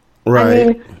apartments. Right. I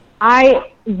mean,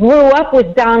 I grew up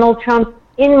with Donald Trump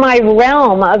in my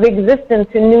realm of existence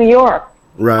in New York.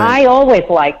 Right. I always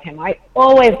liked him. I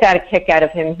always got a kick out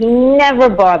of him. He never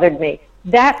bothered me.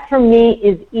 That, for me,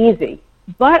 is easy.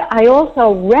 But I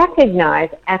also recognize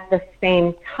at the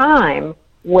same time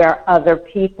where other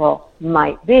people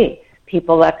might be.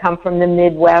 People that come from the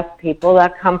Midwest, people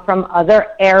that come from other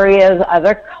areas,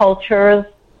 other cultures,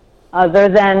 other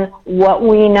than what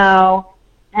we know.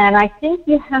 And I think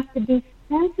you have to be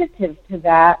sensitive to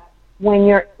that when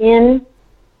you're in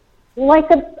like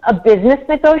a business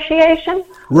negotiation.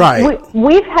 Right.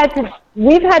 We've had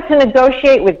to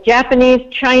negotiate with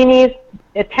Japanese, Chinese,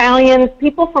 Italians,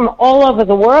 people from all over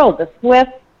the world, the Swiss.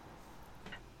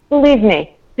 Believe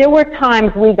me, there were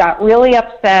times we got really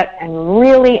upset and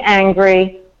really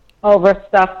angry over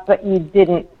stuff, but you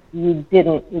didn't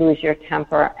lose your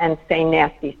temper and say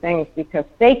nasty things because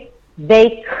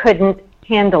they couldn't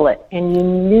handle it, and you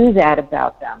knew that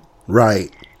about them.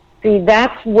 Right. See,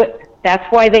 that's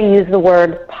why they use the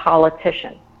word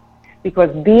politician, because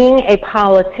being a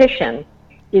politician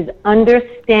is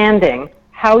understanding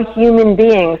how human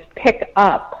beings pick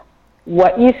up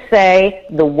what you say,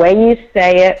 the way you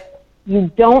say it.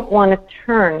 You don't want to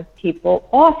turn people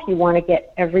off. You want to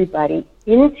get everybody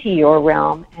into your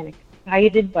realm and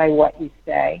excited by what you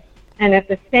say, and at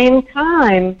the same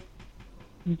time,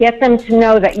 get them to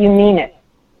know that you mean it.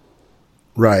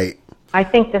 Right. I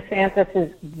think DeSantis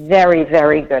is very,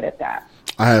 very good at that.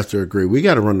 I have to agree. We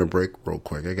got to run the break real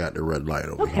quick. I got the red light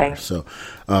over here. So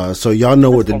y'all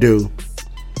know what to do.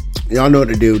 Y'all know what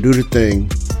to do. Do the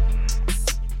thing.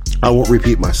 I won't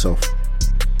repeat myself.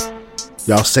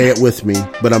 Y'all say it with me,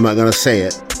 but I'm not going to say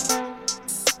it.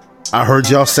 I heard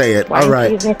y'all say it. All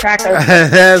right.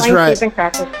 That's right.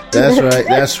 That's right.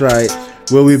 That's right.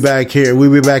 We'll be back here.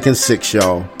 We'll be back in 6,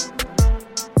 y'all.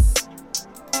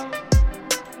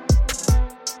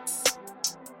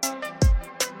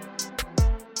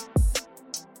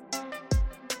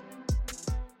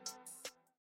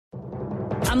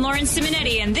 I'm Lauren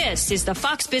Simonetti, and this is the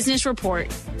Fox Business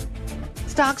Report.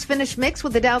 Stocks finished mixed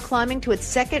with the Dow climbing to its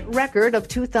second record of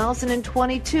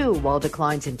 2022, while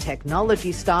declines in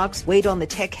technology stocks weighed on the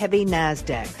tech-heavy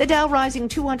NASDAQ. The Dow rising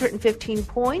 215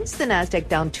 points, the NASDAQ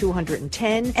down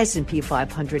 210, S&P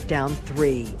 500 down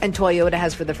 3. And Toyota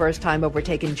has for the first time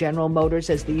overtaken General Motors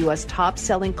as the U.S.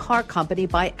 top-selling car company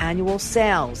by annual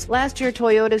sales. Last year,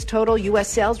 Toyota's total U.S.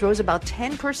 sales rose about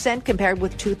 10% compared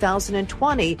with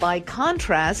 2020. By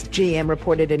contrast, GM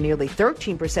reported a nearly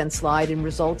 13% slide in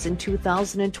results in 2021.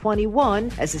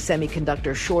 2021 as the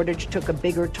semiconductor shortage took a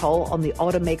bigger toll on the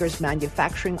automaker's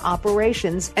manufacturing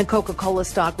operations, and Coca-Cola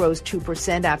stock rose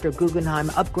 2% after Guggenheim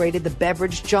upgraded the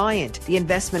beverage giant. The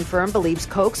investment firm believes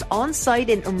Coke's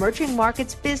on-site and emerging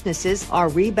markets businesses are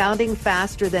rebounding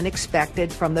faster than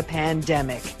expected from the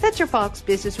pandemic. That's your Fox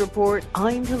Business Report.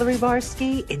 I'm Hillary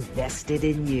Barsky, invested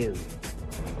in you.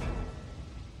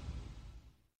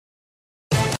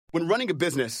 When running a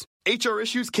business, HR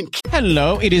issues can...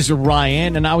 Hello, it is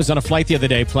Ryan, and I was on a flight the other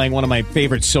day playing one of my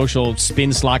favorite social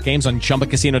spin slot games on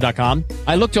ChumbaCasino.com.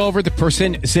 I looked over the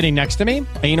person sitting next to me,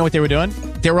 and you know what they were doing?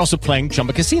 They were also playing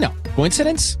Chumba Casino.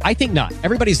 Coincidence? I think not.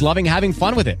 Everybody's loving having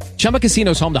fun with it. Chumba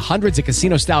Casino is home to hundreds of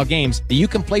casino-style games that you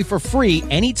can play for free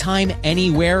anytime,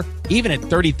 anywhere, even at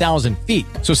 30,000 feet.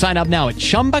 So sign up now at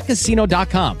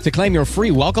ChumbaCasino.com to claim your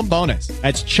free welcome bonus.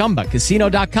 That's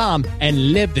ChumbaCasino.com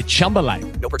and live the Chumba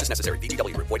life. No purchase necessary.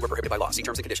 VGW. Void where prohibited by law. See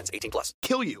terms and conditions. 18+.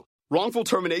 Kill you. Wrongful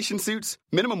termination suits,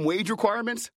 minimum wage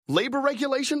requirements, labor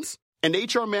regulations, and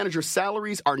HR manager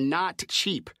salaries are not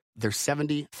cheap. They're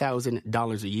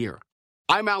 $70,000 a year.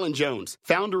 I'm Alan Jones,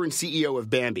 founder and CEO of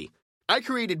Bambi. I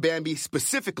created Bambi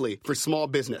specifically for small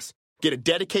business. Get a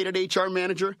dedicated HR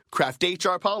manager, craft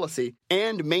HR policy,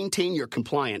 and maintain your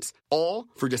compliance, all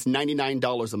for just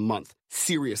 $99 a month.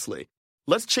 Seriously.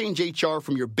 Let's change HR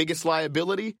from your biggest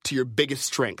liability to your biggest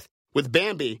strength. With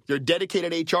Bambi, your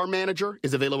dedicated HR manager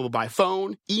is available by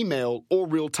phone, email, or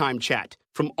real-time chat.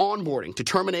 From onboarding to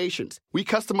terminations, we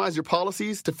customize your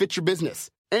policies to fit your business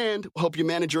and help you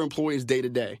manage your employees day to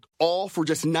day. All for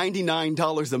just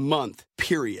 $99 a month,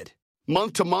 period.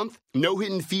 Month to month, no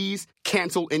hidden fees,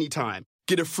 cancel anytime.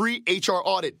 Get a free HR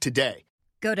audit today.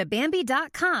 Go to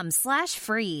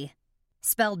Bambi.com/free.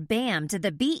 Spelled BAM to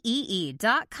the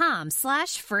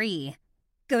BEE.com/free.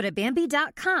 Go to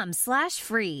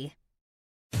Bambi.com/free.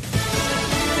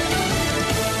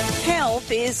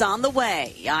 Health is on the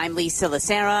way. I'm Lisa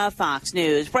Lacera, Fox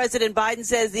News. President Biden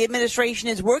says the administration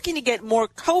is working to get more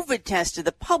COVID tests to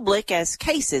the public as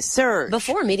cases surge.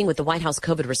 Before meeting with the White House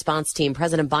COVID response team,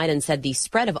 President Biden said the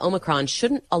spread of Omicron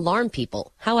shouldn't alarm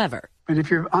people. However, but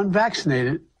if you're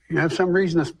unvaccinated, you have some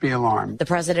reason to be alarmed. The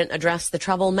president addressed the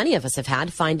trouble many of us have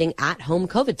had finding at-home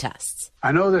COVID tests.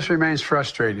 I know this remains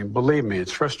frustrating. Believe me,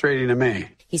 it's frustrating to me.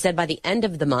 He said by the end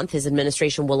of the month, his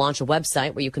administration will launch a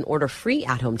website where you can order free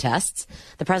at-home tests.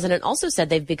 The president also said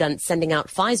they've begun sending out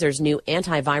Pfizer's new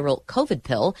antiviral COVID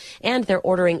pill, and they're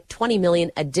ordering 20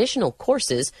 million additional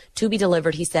courses to be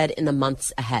delivered, he said, in the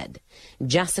months ahead.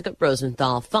 Jessica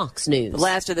Rosenthal, Fox News. The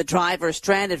last of the drivers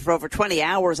stranded for over 20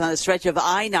 hours on the stretch of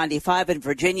I-95 in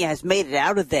Virginia has made it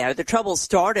out of there. The trouble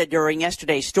started during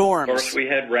yesterday's storms. First, we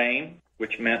had rain,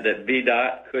 which meant that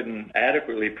VDOT couldn't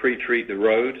adequately pre-treat the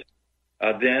roads.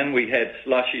 Then we had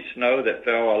slushy snow that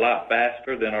fell a lot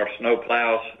faster than our snow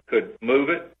plows could move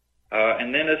it.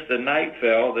 And then as the night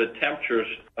fell, the temperatures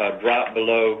dropped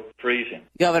below freezing.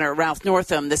 Governor Ralph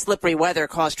Northam, the slippery weather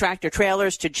caused tractor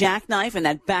trailers to jackknife, and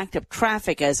that backed up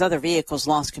traffic as other vehicles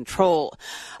lost control.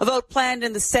 A vote planned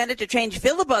in the Senate to change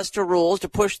filibuster rules to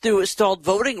push through stalled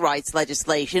voting rights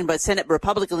legislation, but Senate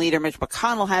Republican leader Mitch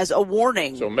McConnell has a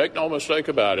warning. So make no mistake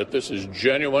about it, this is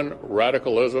genuine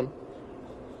radicalism.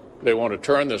 They want to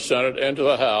turn the Senate into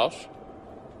the House.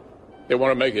 They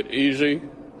want to make it easy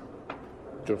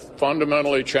to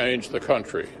fundamentally change the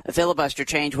country. A filibuster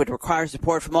change would require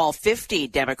support from all 50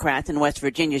 Democrats, and West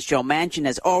Virginia's Joe Manchin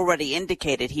has already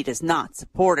indicated he does not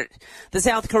support it. The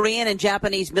South Korean and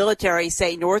Japanese military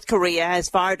say North Korea has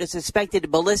fired a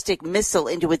suspected ballistic missile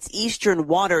into its eastern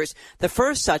waters, the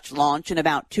first such launch in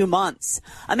about 2 months.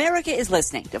 America is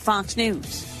listening to Fox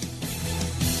News.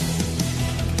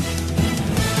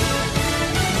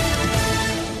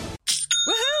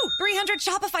 Woohoo! 300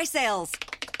 Shopify sales.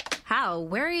 How?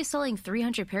 Where are you selling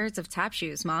 300 pairs of tap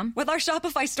shoes, Mom? With our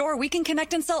Shopify store, we can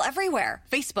connect and sell everywhere.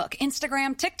 Facebook,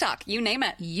 Instagram, TikTok, you name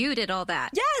it. You did all that.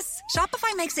 Yes!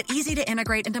 Shopify makes it easy to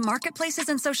integrate into marketplaces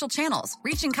and social channels,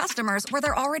 reaching customers where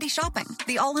they're already shopping.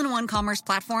 The all-in-one commerce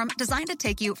platform designed to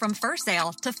take you from first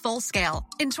sale to full scale.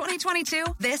 In 2022,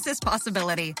 this is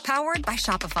possibility. Powered by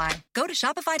Shopify. Go to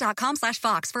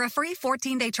shopify.com/Fox for a free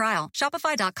 14-day trial.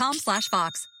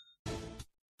 Shopify.com/Fox.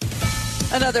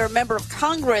 Another member of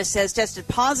Congress has tested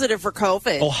positive for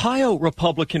COVID. Ohio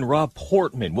Republican Rob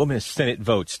Portman will miss Senate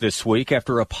votes this week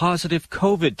after a positive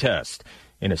COVID test.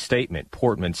 In a statement,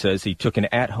 Portman says he took an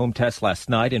at-home test last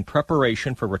night in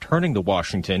preparation for returning to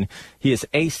Washington. He is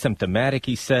asymptomatic,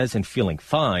 he says, and feeling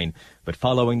fine. But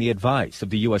following the advice of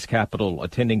the U.S. Capitol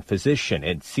attending physician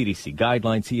and CDC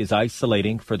guidelines, he is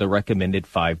isolating for the recommended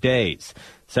 5 days.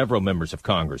 Several members of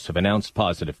Congress have announced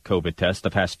positive COVID tests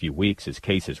the past few weeks as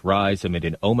cases rise amid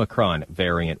an Omicron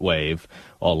variant wave.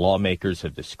 All lawmakers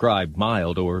have described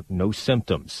mild or no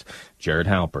symptoms. Jared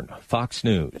Halpern, Fox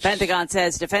News. The Pentagon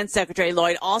says Defense Secretary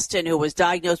Lloyd Austin, who was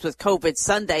diagnosed with COVID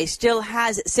Sunday, still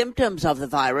has symptoms of the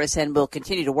virus and will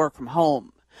continue to work from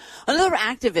home. Another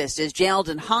activist is jailed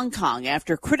in Hong Kong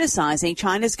after criticizing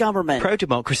China's government.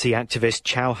 Pro-democracy activist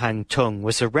Chow Hang-tung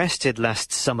was arrested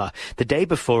last summer, the day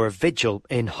before a vigil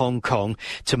in Hong Kong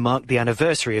to mark the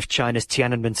anniversary of China's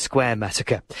Tiananmen Square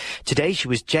massacre. Today she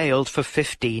was jailed for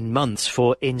 15 months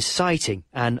for inciting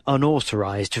an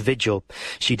unauthorized vigil.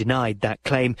 She denied that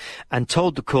claim and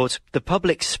told the court the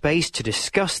public space to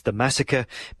discuss the massacre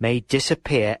may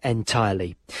disappear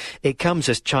entirely. It comes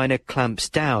as China clamps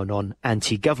down on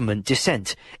anti-government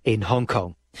dissent in Hong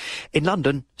Kong. In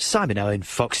London, Simon Owen,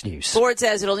 Fox News. Ford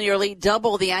says it'll nearly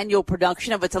double the annual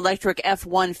production of its electric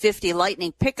F-150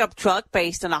 Lightning pickup truck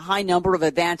based on a high number of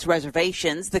advanced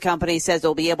reservations. The company says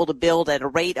it'll be able to build at a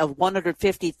rate of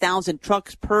 150,000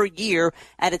 trucks per year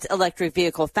at its electric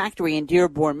vehicle factory in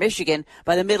Dearborn, Michigan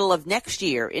by the middle of next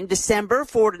year. In December,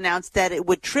 Ford announced that it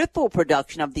would triple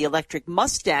production of the electric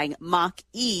Mustang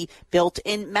Mach-E built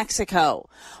in Mexico.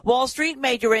 Wall Street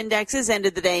major indexes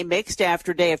ended the day mixed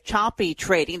after a day of choppy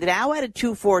trading. The Dow added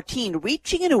 214,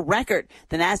 reaching a new record.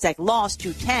 The Nasdaq lost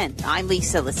 210. I'm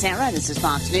Lisa Lacera, and this is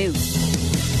Fox News.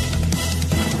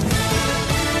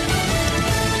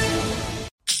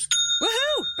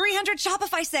 Woohoo! 300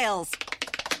 Shopify sales.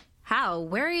 How?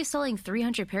 Where are you selling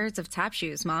 300 pairs of tap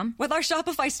shoes, Mom? With our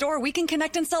Shopify store, we can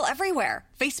connect and sell everywhere.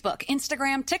 Facebook,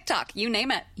 Instagram, TikTok, you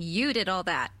name it. You did all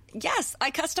that. Yes,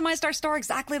 I customized our store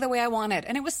exactly the way I wanted,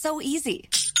 and it was so easy.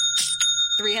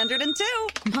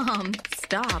 302. Mom,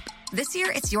 stop. This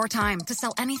year, it's your time to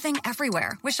sell anything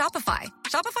everywhere with Shopify.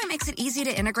 Shopify makes it easy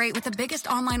to integrate with the biggest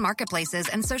online marketplaces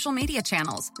and social media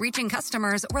channels, reaching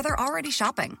customers where they're already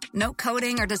shopping. No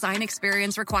coding or design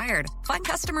experience required. Find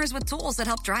customers with tools that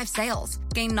help drive sales.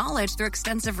 Gain knowledge through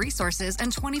extensive resources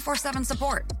and 24/7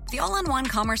 support. The all-in-one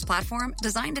commerce platform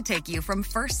designed to take you from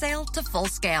first sale to full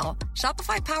scale.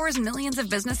 Shopify powers millions of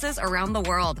businesses around the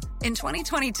world. In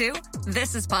 2022,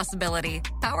 this is possibility.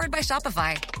 Powered by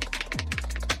Shopify.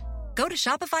 Go to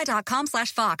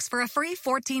shopify.com/Fox for a free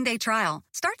 14-day trial.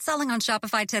 Start selling on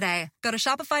Shopify today. Go to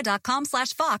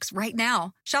shopify.com/Fox right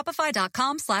now.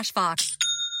 Shopify.com/Fox.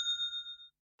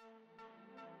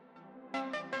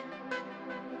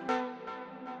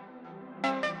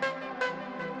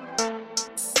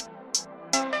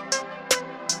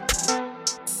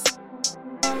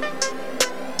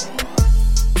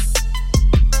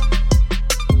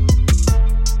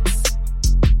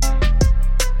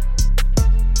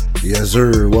 Yes,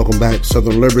 sir. Welcome back to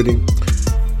Southern Liberty.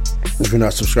 If you're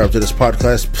not subscribed to this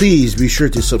podcast, please be sure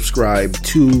to subscribe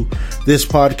to this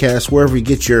podcast wherever you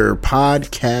get your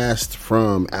podcast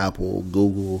from. Apple,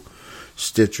 Google,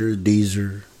 Stitcher,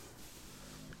 Deezer,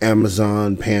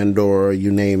 Amazon, Pandora,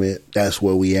 you name it. That's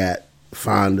where we at.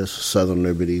 Find us, Southern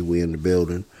Liberty. We in the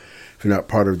building. If you're not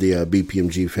part of the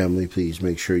BPMG family, please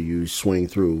make sure you swing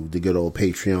through the good old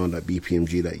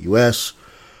patreon.bpmg.us.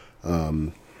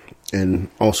 And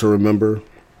also remember,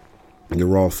 the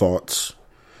Raw Thoughts,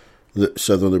 the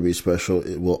Southern Liberty special,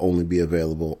 it will only be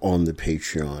available on the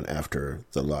Patreon after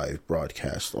the live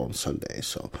broadcast on Sunday.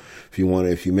 So if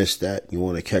you missed that, you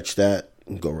want to catch that,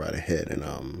 go right ahead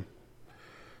and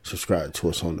subscribe to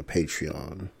us on the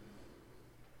Patreon,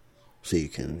 so you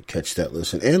can catch that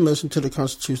listen to the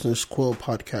Constitutionalist Quill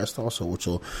podcast also, which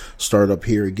will start up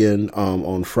here again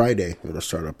on Friday. It'll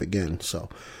start up again. So.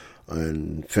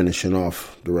 And finishing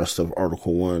off the rest of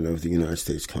Article 1 of the United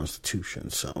States Constitution.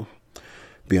 So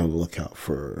be on the lookout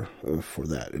for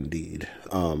that indeed.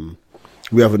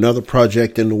 We have another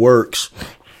project in the works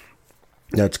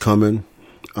that's coming,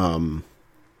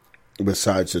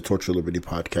 besides the Torture Liberty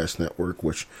Podcast Network,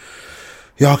 which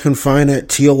y'all can find at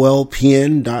tolpn.us.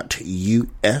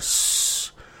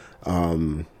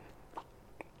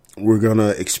 We're going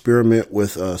to experiment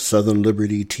with Southern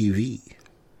Liberty TV.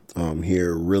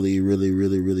 Here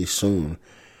really soon.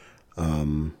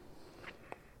 Got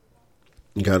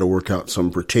to work out some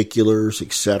particulars,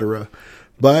 etc.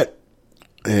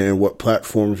 And what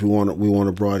platforms we want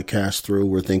to broadcast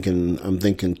through. I'm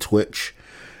thinking Twitch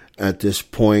at this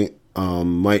point.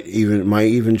 Might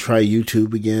even try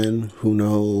YouTube again. Who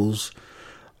knows?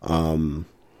 And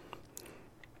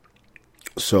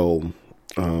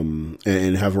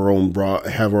have our own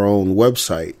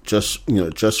website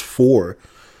just for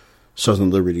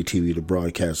Southern Liberty TV to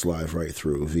broadcast live right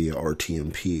through via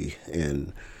RTMP.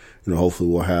 And, hopefully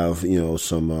we'll have,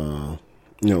 some,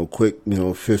 quick,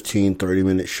 15,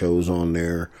 30-minute shows on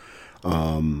there.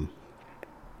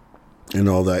 And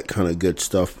all that kind of good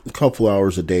stuff. A couple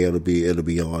hours a day it'll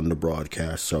be on the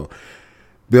broadcast. So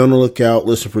be on the lookout,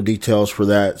 listen for details for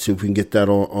that, see if we can get that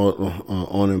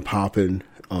on and popping.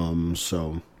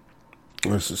 So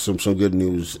that's some good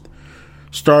news.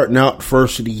 Starting out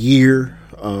first of the year,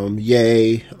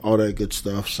 yay, all that good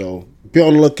stuff. So be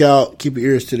on the lookout, keep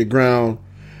your ears to the ground,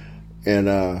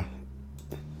 and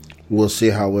we'll see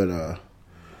how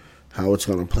it's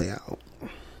going to play out.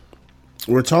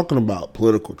 We're talking about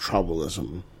political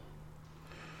tribalism,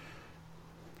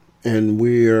 and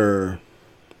we're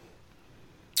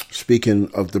speaking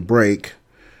of the break.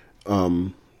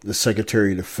 The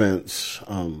Secretary of Defense,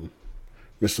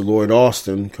 Mr. Lloyd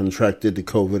Austin, contracted the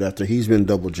COVID after he's been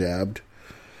double jabbed.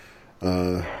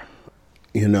 No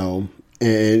ill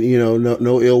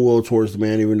will towards the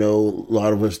man, even though a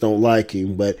lot of us don't like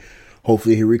him. But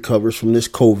hopefully he recovers from this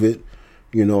COVID.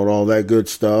 And all that good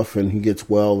stuff, and he gets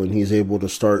well, and he's able to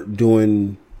start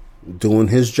doing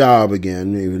his job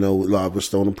again, even though a lot of us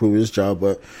don't approve his job,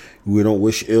 but we don't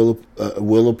wish ill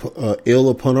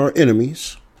upon our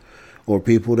enemies or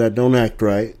people that don't act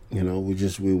right.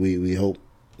 We hope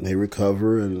they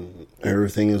recover and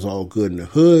everything is all good in the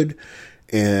hood,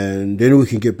 and then we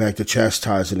can get back to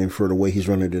chastising him for the way he's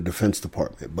running the Defense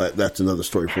Department. But that's another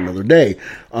story for another day.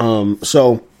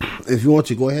 So if you want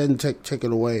to go ahead and take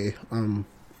it away,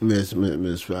 Ms.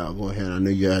 Val, go ahead. I know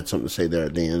you had something to say there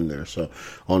at the end there, so I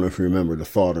don't know if you remember the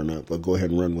thought or not, but go ahead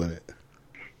and run with it.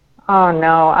 Oh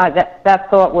no, that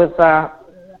thought was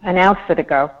an outfit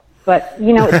ago. But did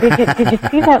you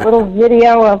see that little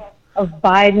video of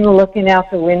Biden looking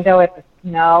out the window at the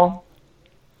snow?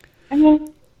 I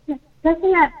mean,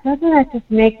 doesn't that just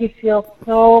make you feel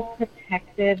so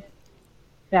protected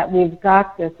that we've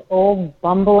got this old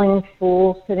bumbling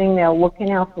fool sitting there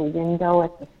looking out the window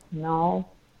at the snow?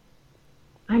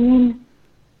 I mean,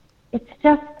 it's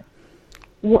just,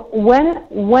 what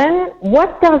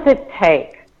does it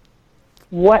take?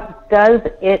 What does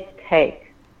it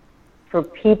take for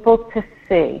people to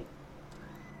see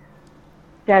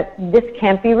that this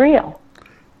can't be real?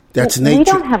 That's nature. We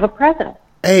don't have a president.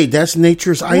 Hey, that's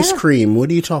nature's ice cream.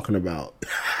 What are you talking about?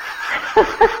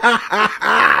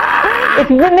 It's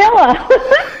vanilla.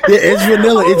 Yeah, it's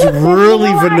vanilla. It's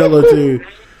really vanilla, too.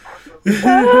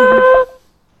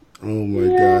 Oh,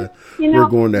 my God. We're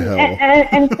going to hell.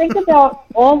 And think about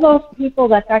all those people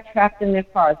that got trapped in their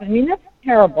cars. I mean, that's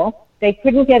terrible. They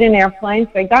couldn't get in airplanes.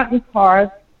 They got in cars.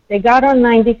 They got on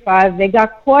 95. They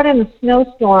got caught in a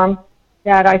snowstorm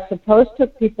that I suppose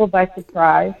took people by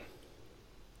surprise.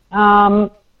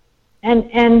 And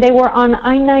they were on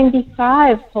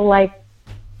I-95 for like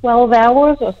 12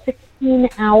 hours or 16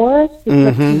 hours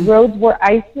because the roads were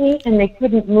icy and they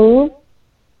couldn't move.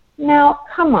 Now,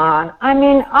 come on. I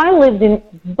mean, I lived in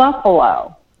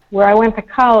Buffalo, where I went to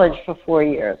college for 4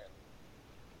 years.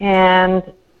 And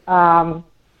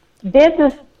there's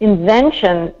this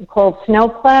invention called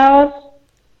snowplows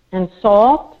and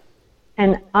salt.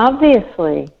 And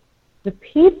obviously, the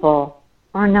people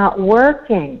are not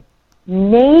working.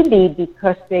 Maybe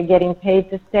because they're getting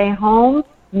paid to stay home.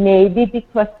 Maybe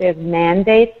because there's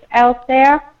mandates out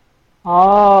there.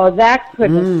 Oh, that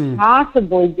couldn't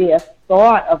possibly be a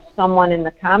thought of someone in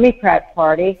the Commie-Crat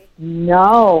Party.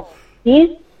 No.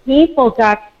 These people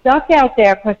got stuck out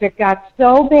there because it got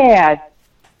so bad.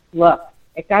 Look,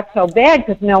 it got so bad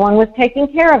because no one was taking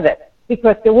care of it,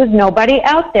 because there was nobody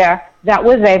out there that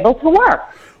was able to work.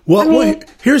 Well,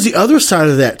 here's the other side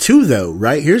of that, too, though,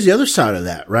 right? Here's the other side of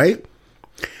that, right?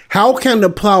 How can the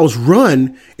plows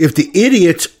run if the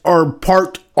idiots are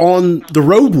parked on the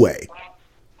roadway?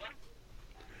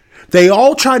 They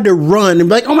all tried to run and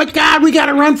be like, oh, my God, we got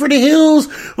to run for the hills.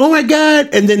 Oh, my God.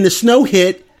 And then the snow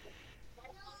hit.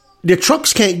 The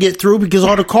trucks can't get through because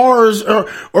all the cars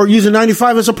are using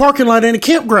 95 as a parking lot and a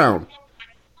campground.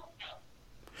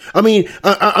 I mean,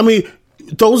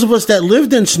 those of us that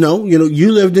lived in snow,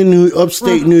 you lived in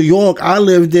upstate New York. I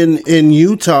lived in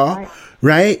Utah,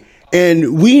 right?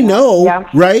 And we know,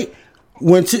 right,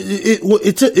 when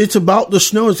it's about the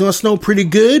snow, it's going to snow pretty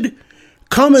good.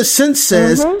 Common sense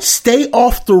says stay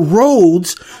off the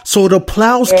roads so the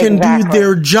plows can do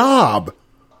their job.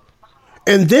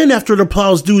 And then after the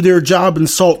plows do their job and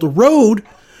salt the road,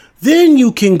 then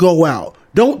you can go out.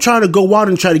 Don't try to go out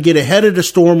and try to get ahead of the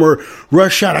storm or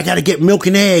rush out. I got to get milk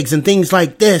and eggs and things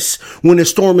like this when the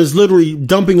storm is literally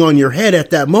dumping on your head at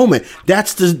that moment.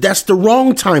 That's the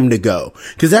wrong time to go,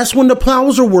 because that's when the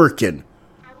plows are working.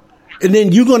 And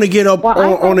then you're going to get up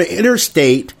on an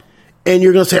interstate and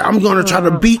you're going to say, I'm going to try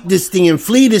to beat this thing and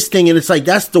flee this thing. And it's like,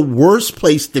 that's the worst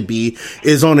place to be,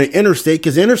 is on an interstate,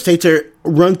 because interstates are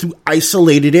run through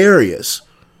isolated areas,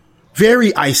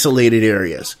 very isolated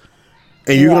areas.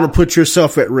 And you're going to put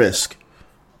yourself at risk.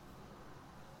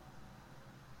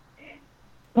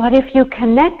 But if you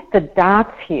connect the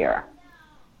dots here,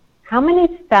 how many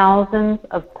thousands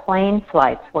of plane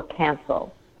flights were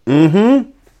canceled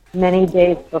many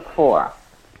days before?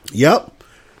 Yep.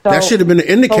 So, that should have been an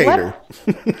indicator.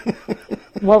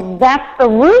 Well, that's the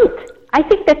root. I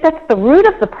think that's the root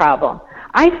of the problem.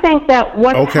 I think that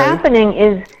what's happening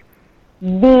is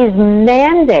these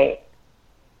mandates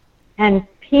and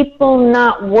people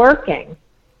not working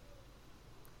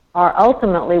are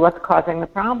ultimately what's causing the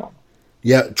problem.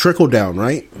 Yeah, trickle down,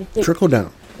 right? Trickle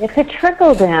down. It's a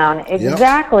trickle down,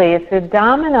 exactly. Yep. It's a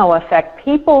domino effect.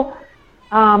 People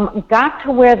got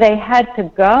to where they had to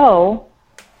go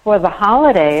for the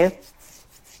holidays,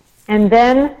 and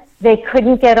then they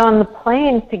couldn't get on the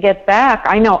planes to get back.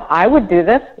 I know I would do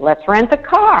this. Let's rent a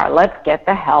car. Let's get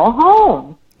the hell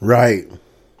home. Right.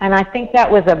 And I think that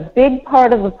was a big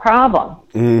part of the problem.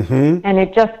 And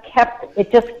it just kept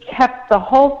the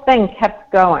whole thing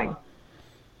kept going.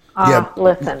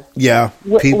 Listen. Yeah.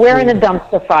 We're in a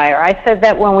dumpster fire. I said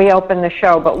that when we opened the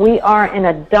show, but we are in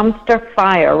a dumpster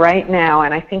fire right now,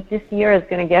 and I think this year is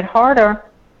going to get harder.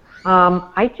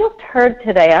 I just heard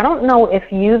today, I don't know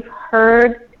if you've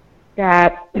heard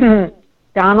that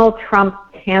Donald Trump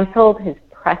canceled his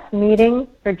press meeting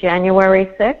for January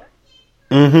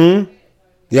 6th.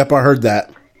 Yep, I heard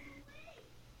that.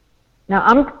 Now,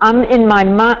 I'm in my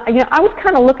mind, I was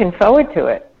kind of looking forward to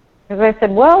it. Because I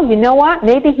said, well, you know what?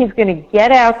 Maybe he's going to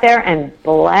get out there and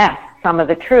blast some of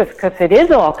the truth, because it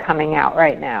is all coming out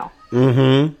right now.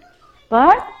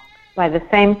 But by the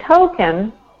same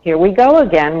token, here we go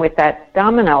again with that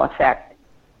domino effect.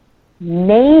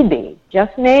 Maybe,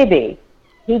 just maybe,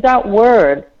 he got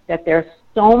word that there's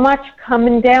so much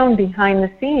coming down behind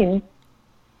the scenes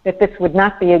that this would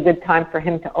not be a good time for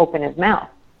him to open his mouth.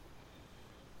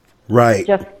 Right.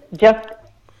 Just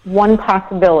one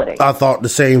possibility. I thought the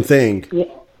same thing.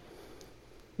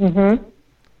 Yeah.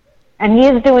 And he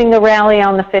is doing the rally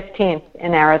on the 15th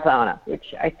in Arizona,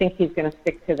 which I think he's going to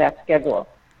stick to that schedule.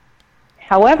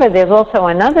 However, there's also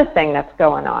another thing that's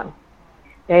going on.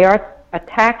 They are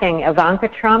attacking Ivanka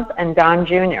Trump and Don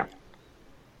Jr.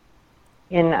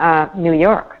 in New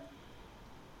York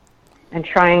and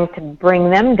trying to bring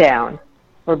them down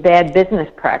for bad business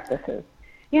practices.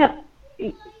 You know,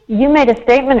 you made a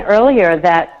statement earlier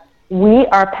that we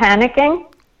are panicking.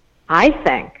 I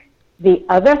think the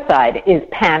other side is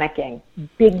panicking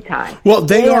big time. Well,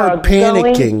 they are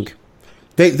panicking.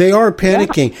 They are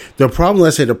panicking. Yeah. The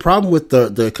problem with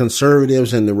the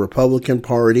conservatives and the Republican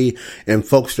Party and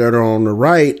folks that are on the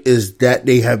right is that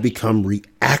they have become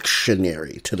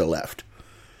reactionary to the left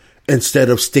instead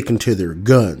of sticking to their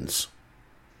guns.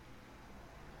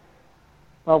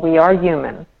 Well, we are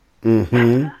human.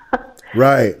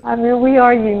 Right. I mean, we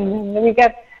are human. We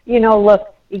got,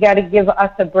 look, you got to give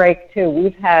us a break too.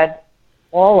 We've had,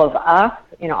 all of us,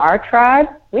 our tribe,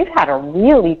 we've had a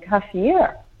really tough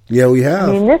year. Yeah, we have.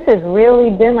 I mean, this has really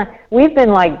been we've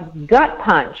been like gut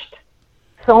punched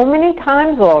so many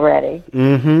times already.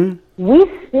 We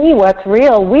see what's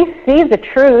real. We see the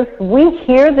truth. We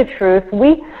hear the truth.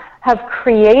 We have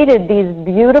created these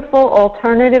beautiful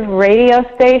alternative radio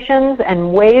stations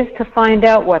and ways to find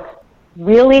out what's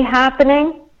really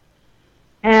happening.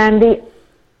 And the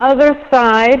other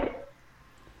side,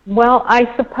 well,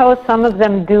 I suppose some of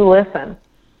them do listen,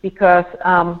 because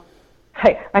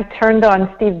I turned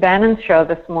on Steve Bannon's show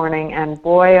this morning, and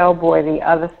boy, oh boy, the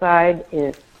other side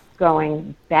is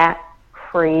going bat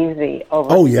crazy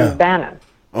over Steve Bannon.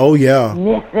 Oh, yeah.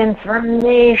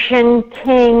 Misinformation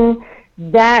king,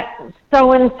 that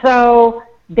so-and-so,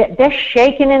 they're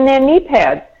shaking in their knee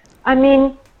pads. I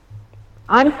mean,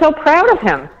 I'm so proud of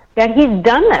him that he's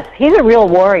done this. He's a real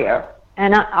warrior,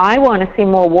 and I want to see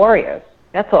more warriors.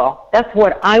 That's all. That's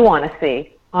what I want to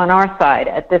see on our side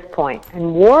at this point.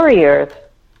 And warriors,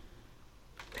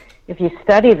 if you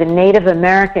study the Native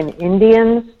American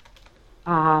Indians,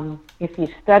 if you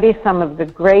study some of the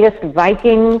greatest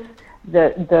Vikings,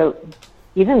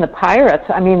 even the pirates,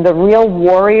 I mean, the real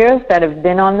warriors that have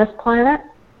been on this planet,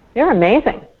 they're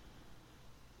amazing.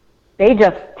 They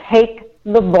just take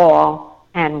the ball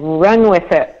and run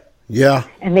with it. Yeah.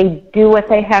 And they do what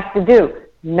they have to do.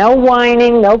 No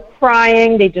whining, no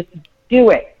crying, they just do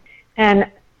it. And,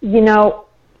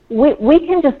 we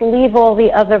can just leave all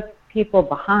the other people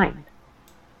behind.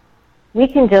 We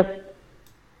can just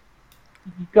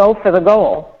go for the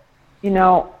goal.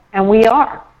 And we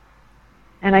are.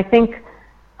 And I think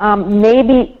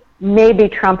maybe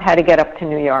Trump had to get up to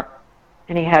New York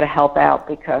and he had to help out,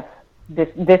 because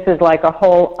this is like a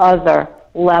whole other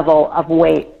level of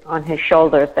weight on his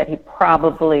shoulders that he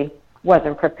probably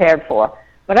wasn't prepared for.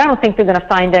 But I don't think they're going to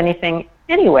find anything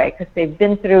anyway, because they've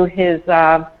been through his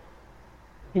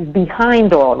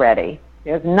behind already.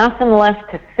 There's nothing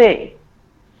left to see.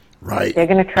 Right. They're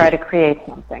going to try to create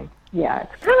something. Yeah,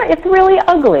 it's really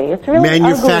ugly. It's really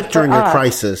manufacturing ugly for a us.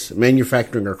 crisis.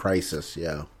 Manufacturing a crisis.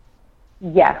 Yeah.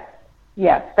 Yes,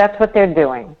 that's what they're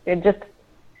doing. They're just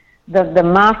the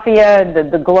mafia,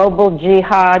 the global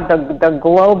jihad, the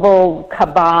global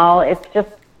cabal. It's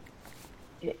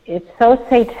so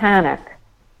satanic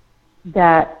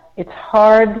that it's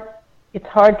hard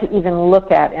to even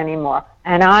look at anymore.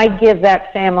 And I give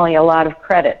that family a lot of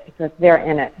credit, because they're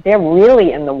in it. They're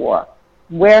really in the war.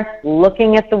 We're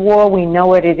looking at the war. We know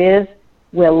what it is.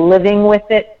 We're living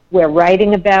with it. We're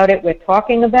writing about it. We're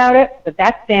talking about it. But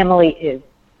that family is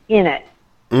in it.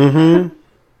 Mm-hmm.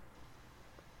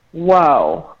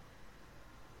 Whoa.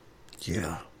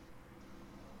 Yeah.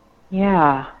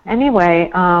 Yeah. Anyway,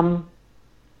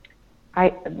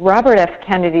 Robert F.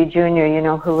 Kennedy Jr., you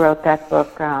know, who wrote that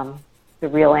book, The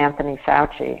Real Anthony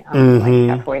Fauci.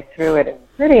 Like halfway through it.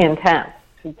 It's pretty intense.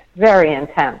 It's very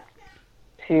intense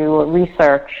to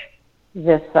research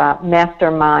this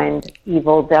mastermind,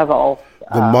 evil devil.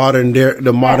 The modern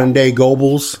day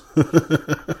Goebbels.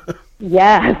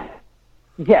 Yes.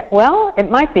 Yeah. Well, it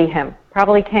might be him.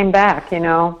 Probably came back. You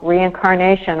know,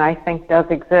 reincarnation, I think, does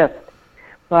exist.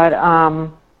 But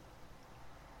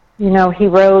you know, he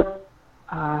wrote,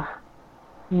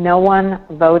 "No one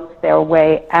votes their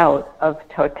way out of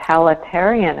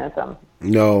totalitarianism."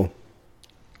 No.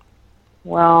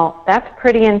 Well, that's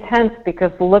pretty intense,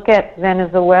 because look at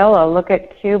Venezuela, look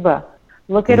at Cuba,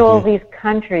 look at all these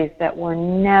countries that were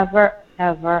never,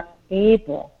 ever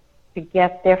able to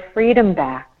get their freedom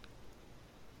back.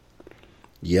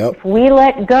 Yep. If we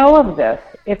let go of this,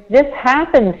 if this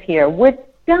happens here, we're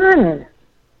done.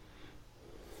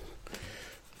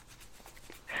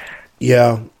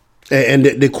 Yeah. And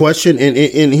the question,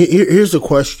 and here's the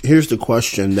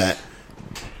question that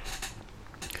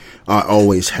I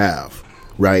always have.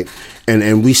 Right.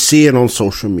 And we see it on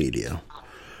social media.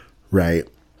 Right.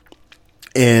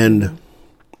 And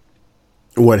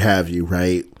what have you.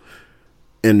 Right.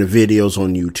 And the videos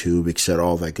on YouTube, etc.,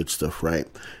 all that good stuff. Right.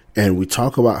 And we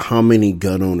talk about how many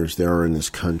gun owners there are in this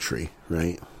country.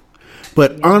 Right.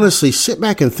 But honestly, sit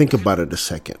back and think about it a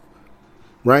second.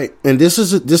 Right. And this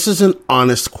is an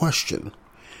honest question.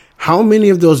 How many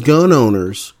of those gun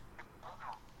owners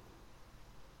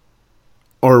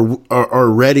are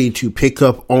ready to pick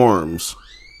up arms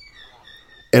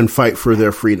and fight for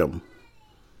their freedom?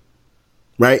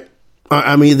 Right?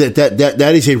 I mean,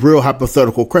 that is a real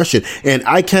hypothetical question, and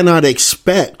I cannot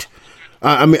expect.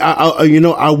 I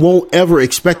won't ever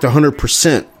expect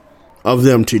 100% of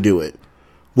them to do it.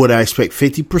 Would I expect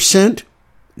 50%?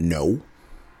 No.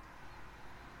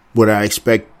 Would I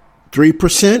expect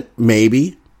 3%?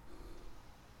 Maybe.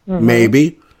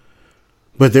 Maybe.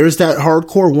 But there's that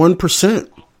hardcore 1%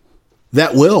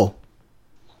 that will.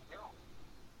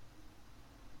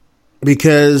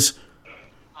 Because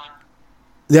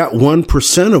that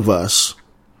 1% of us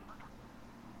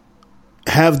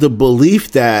have the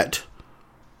belief that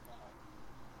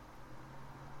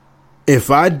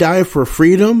if I die for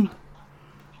freedom,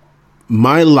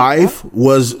 my life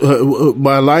wasted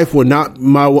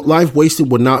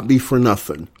would not be for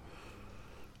nothing.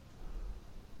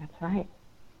 That's right.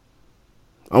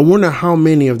 I wonder how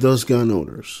many of those gun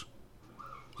owners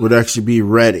would actually be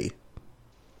ready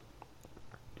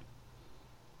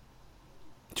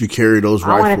to carry those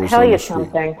rifles. I want to tell you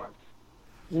something.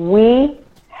 We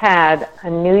had a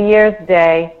New Year's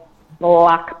Day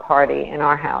block party in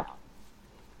our house.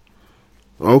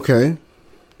 Okay.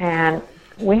 And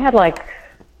we had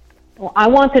I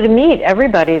wanted to meet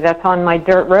everybody that's on my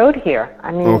dirt road here.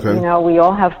 I mean, Okay. you know, we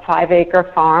all have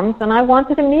 5-acre farms, and I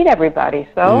wanted to meet everybody.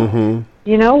 So,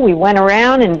 you know, we went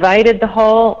around, invited the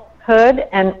whole hood,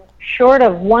 and short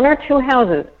of 1 or 2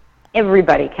 houses,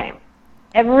 everybody came.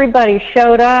 Everybody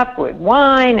showed up with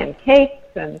wine and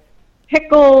cakes and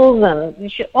pickles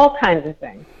and all kinds of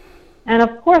things. And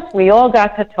of course, we all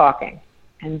got to talking.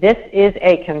 And this is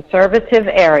a conservative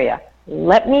area.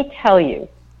 Let me tell you,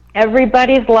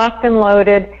 everybody's locked and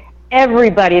loaded.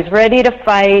 Everybody's ready to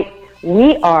fight.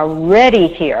 We are ready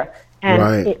here. And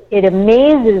Right. it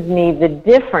amazes me the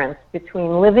difference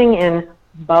between living in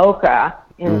Boca,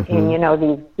 in you know,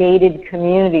 these gated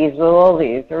communities with all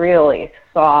these really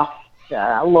soft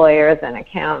lawyers and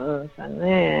accountants and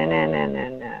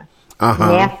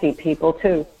nasty people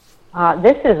too.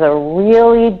 This is a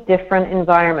really different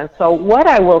environment. So what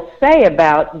I will say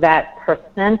about that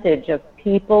percentage of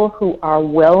people who are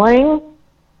willing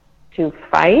to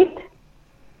fight,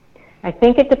 I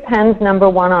think it depends, number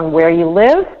one, on where you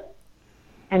live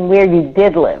and where you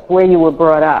did live, where you were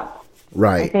brought up.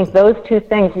 Right. I think those two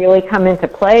things really come into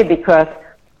play because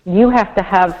you have to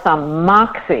have some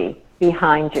moxie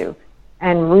behind you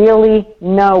and really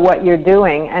know what you're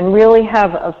doing and really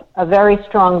have a very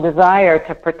strong desire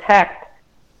to protect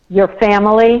your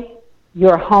family,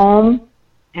 your home,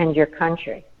 and your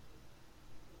country.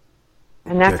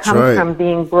 And that comes from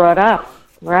being brought up,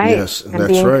 right? Yes, and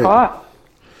being taught.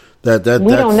 We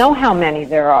don't know how many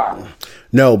there are.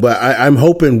 No, but I'm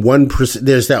hoping 1%.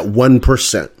 There's that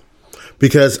 1%,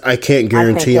 because I can't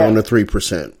guarantee on the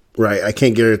 3%. Right, I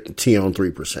can't guarantee on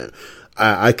 3%.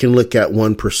 I can look at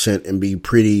 1% and be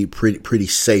pretty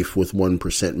safe with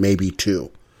 1%, maybe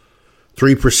 2.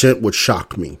 3% would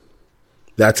shock me.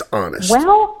 That's honest.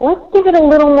 Well, let's give it a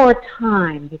little more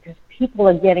time because people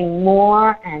are getting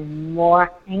more and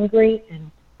more angry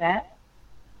and upset.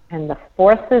 And the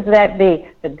forces that be,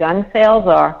 the gun sales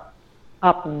are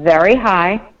up very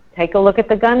high. Take a look at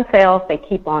the gun sales. They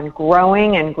keep on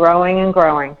growing and growing and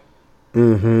growing.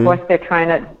 Mm-hmm. Of course, they're trying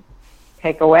to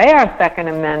take away our Second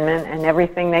Amendment and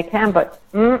everything they can, but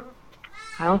I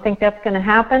don't think that's going to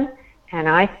happen. And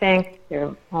I think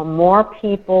there are more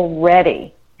people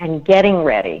ready and getting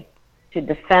ready to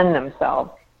defend themselves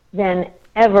than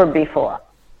ever before.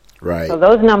 Right. So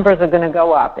those numbers are going to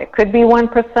go up. It could be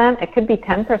 1%. It could be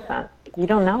 10%. You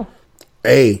don't know.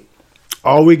 Hey,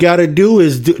 all we got to do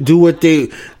is do what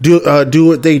they do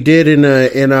what they did in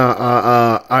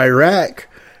Iraq,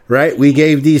 right? We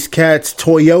gave these cats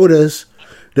Toyotas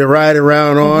to ride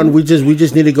around on. We just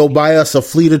need to go buy us a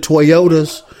fleet of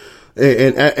Toyotas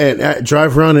and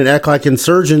drive around and act like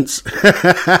insurgents.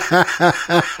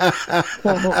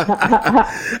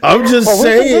 I'm just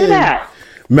saying. We can do that.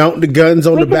 Mount the guns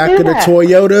on the back of the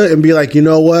Toyota and be like, you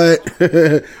know what?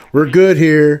 We're good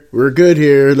here. We're good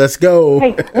here. Let's go.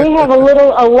 Hey, we have a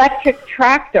little electric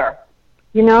tractor,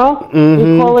 you know?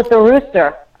 We call it the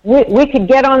Rooster. We could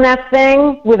get on that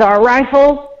thing with our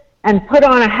rifles and put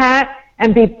on a hat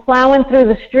and be plowing through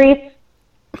the streets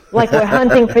like we're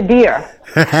hunting for deer.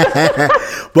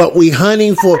 But we're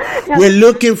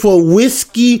looking for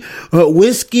whiskey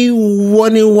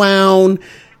 1 round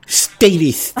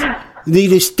statist.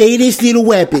 Little statist, little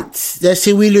weapons. That's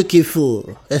what we're looking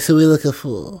for.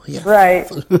 Yeah. Right.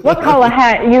 What color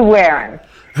hat are you wearing?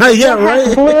 Yeah,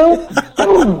 right.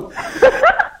 Blue?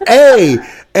 Hey,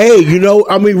 you know,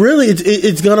 I mean, really,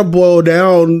 it's gonna boil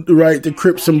down, right, to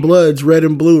Crips and Bloods, red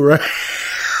and blue, right?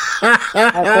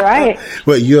 That's right.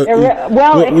 But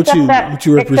except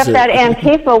that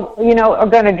Antifa, you know, are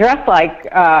going to dress like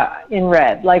in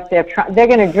red, like they're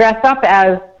going to dress up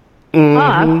as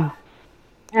us.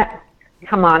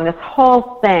 Come on, this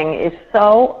whole thing is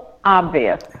so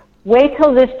obvious. Wait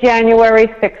till this January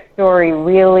 6th story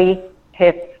really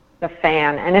hits the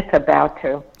fan, and it's about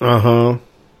to.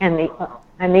 And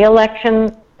the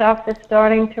election stuff is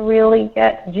starting to really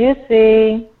get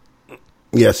juicy.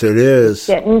 Yes, it is.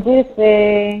 Getting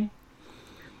juicy.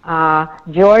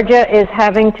 Georgia is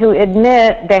having to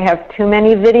admit they have too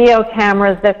many video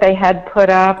cameras that they had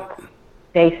put up.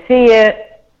 They see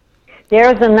it.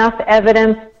 There's enough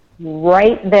evidence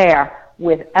right there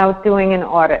without doing an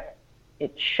audit.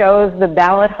 It shows the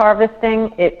ballot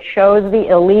harvesting. It shows the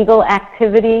illegal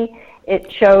activity.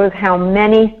 It shows how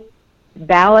many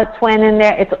ballots went in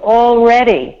there. It's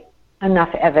already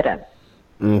enough evidence.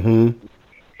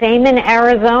 Same in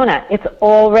Arizona.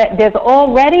 There's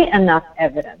already enough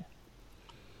evidence.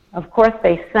 Of course,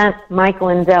 they sent Mike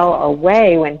Lindell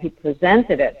away when he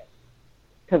presented it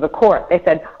to the court. They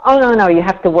said, oh, no, you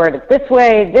have to word it this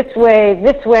way, this way,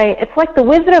 this way. It's like the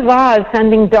Wizard of Oz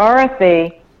sending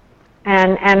Dorothy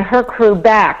and her crew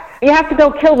back. You have to go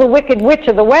kill the Wicked Witch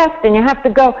of the West, and you have to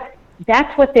go.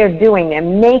 That's what they're doing. They're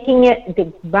making it,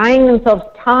 they're buying themselves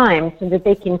time so that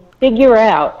they can figure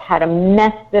out how to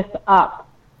mess this up.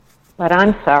 But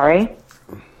I'm sorry,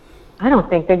 I don't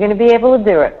think they're going to be able to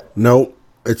do it. Nope,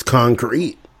 it's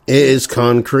concrete. It is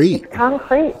concrete. It's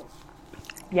concrete.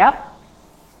 Yep.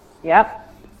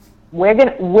 We're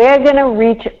gonna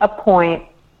reach a point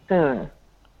soon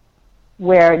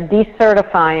where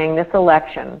decertifying this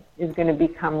election is going to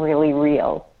become really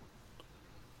real.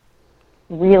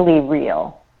 Really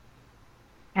real.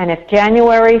 And if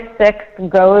January 6th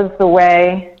goes the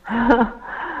way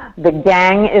the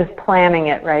gang is planning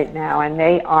it right now, and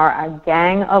they are a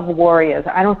gang of warriors.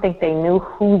 I don't think they knew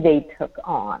who they took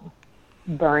on.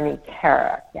 Bernie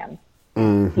Kerik and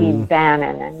Steve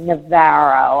Bannon and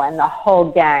Navarro and the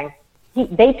whole gang.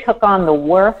 They took on the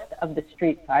worst of the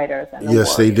street fighters. And the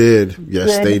yes, they did.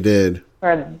 Yes, they did.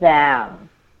 For them.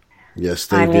 Yes,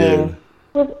 they did.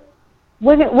 We're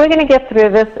going to get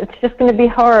through this. It's just going to be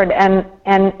hard. And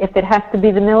if it has to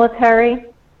be the military,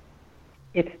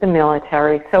 it's the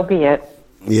military. So be it.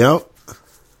 Yep.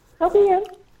 So be it.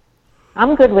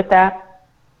 I'm good with that.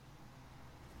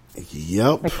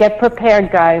 Yep. But get prepared,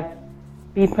 guys.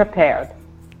 Be prepared.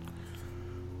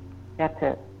 That's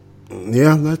it.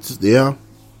 Yeah, that's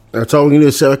all we can do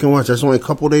is sit back and watch. That's only a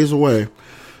couple days away,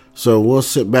 so we'll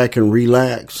sit back and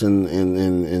relax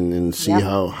and see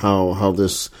how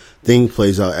this thing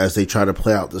plays out as they try to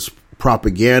play out this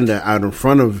propaganda out in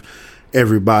front of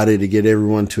everybody to get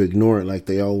everyone to ignore it like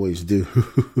they always do.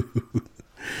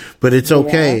 But it's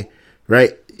okay,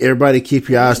 right? Everybody keep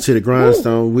your eyes to the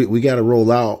grindstone. We got to roll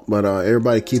out, but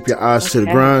everybody keep your eyes to the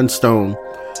grindstone.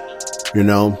 You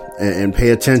know, and pay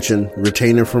attention,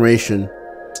 retain information.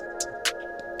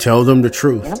 Tell them the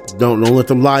truth. Yep. Don't let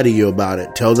them lie to you about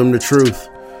it. Tell them the truth.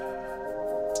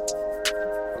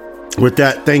 With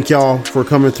that, thank y'all for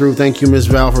coming through. Thank you, Ms.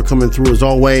 Val, for coming through as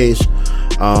always.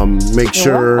 Make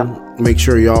sure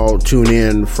y'all tune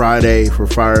in Friday for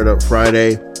Fired Up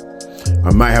Friday.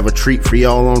 I might have a treat for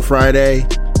y'all on Friday.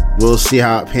 We'll see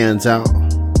how it pans out.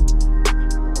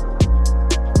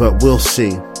 But we'll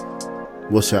see.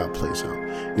 We'll see how it plays out.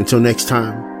 Until next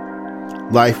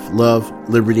time, life, love,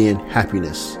 liberty, and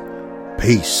happiness.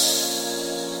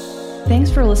 Peace.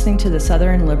 Thanks for listening to the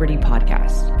Southern Liberty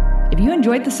Podcast. If you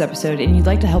enjoyed this episode and you'd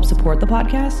like to help support the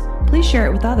podcast, please share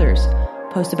it with others.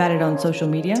 Post about it on social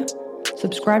media.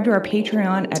 Subscribe to our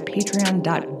Patreon at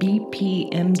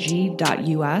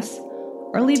patreon.bpmg.us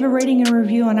or leave a rating and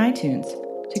review on iTunes.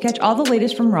 To catch all the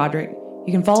latest from Roderick,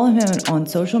 you can follow him on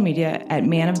social media at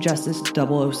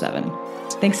manofjustice007.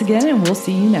 Thanks again, and we'll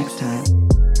see you next time.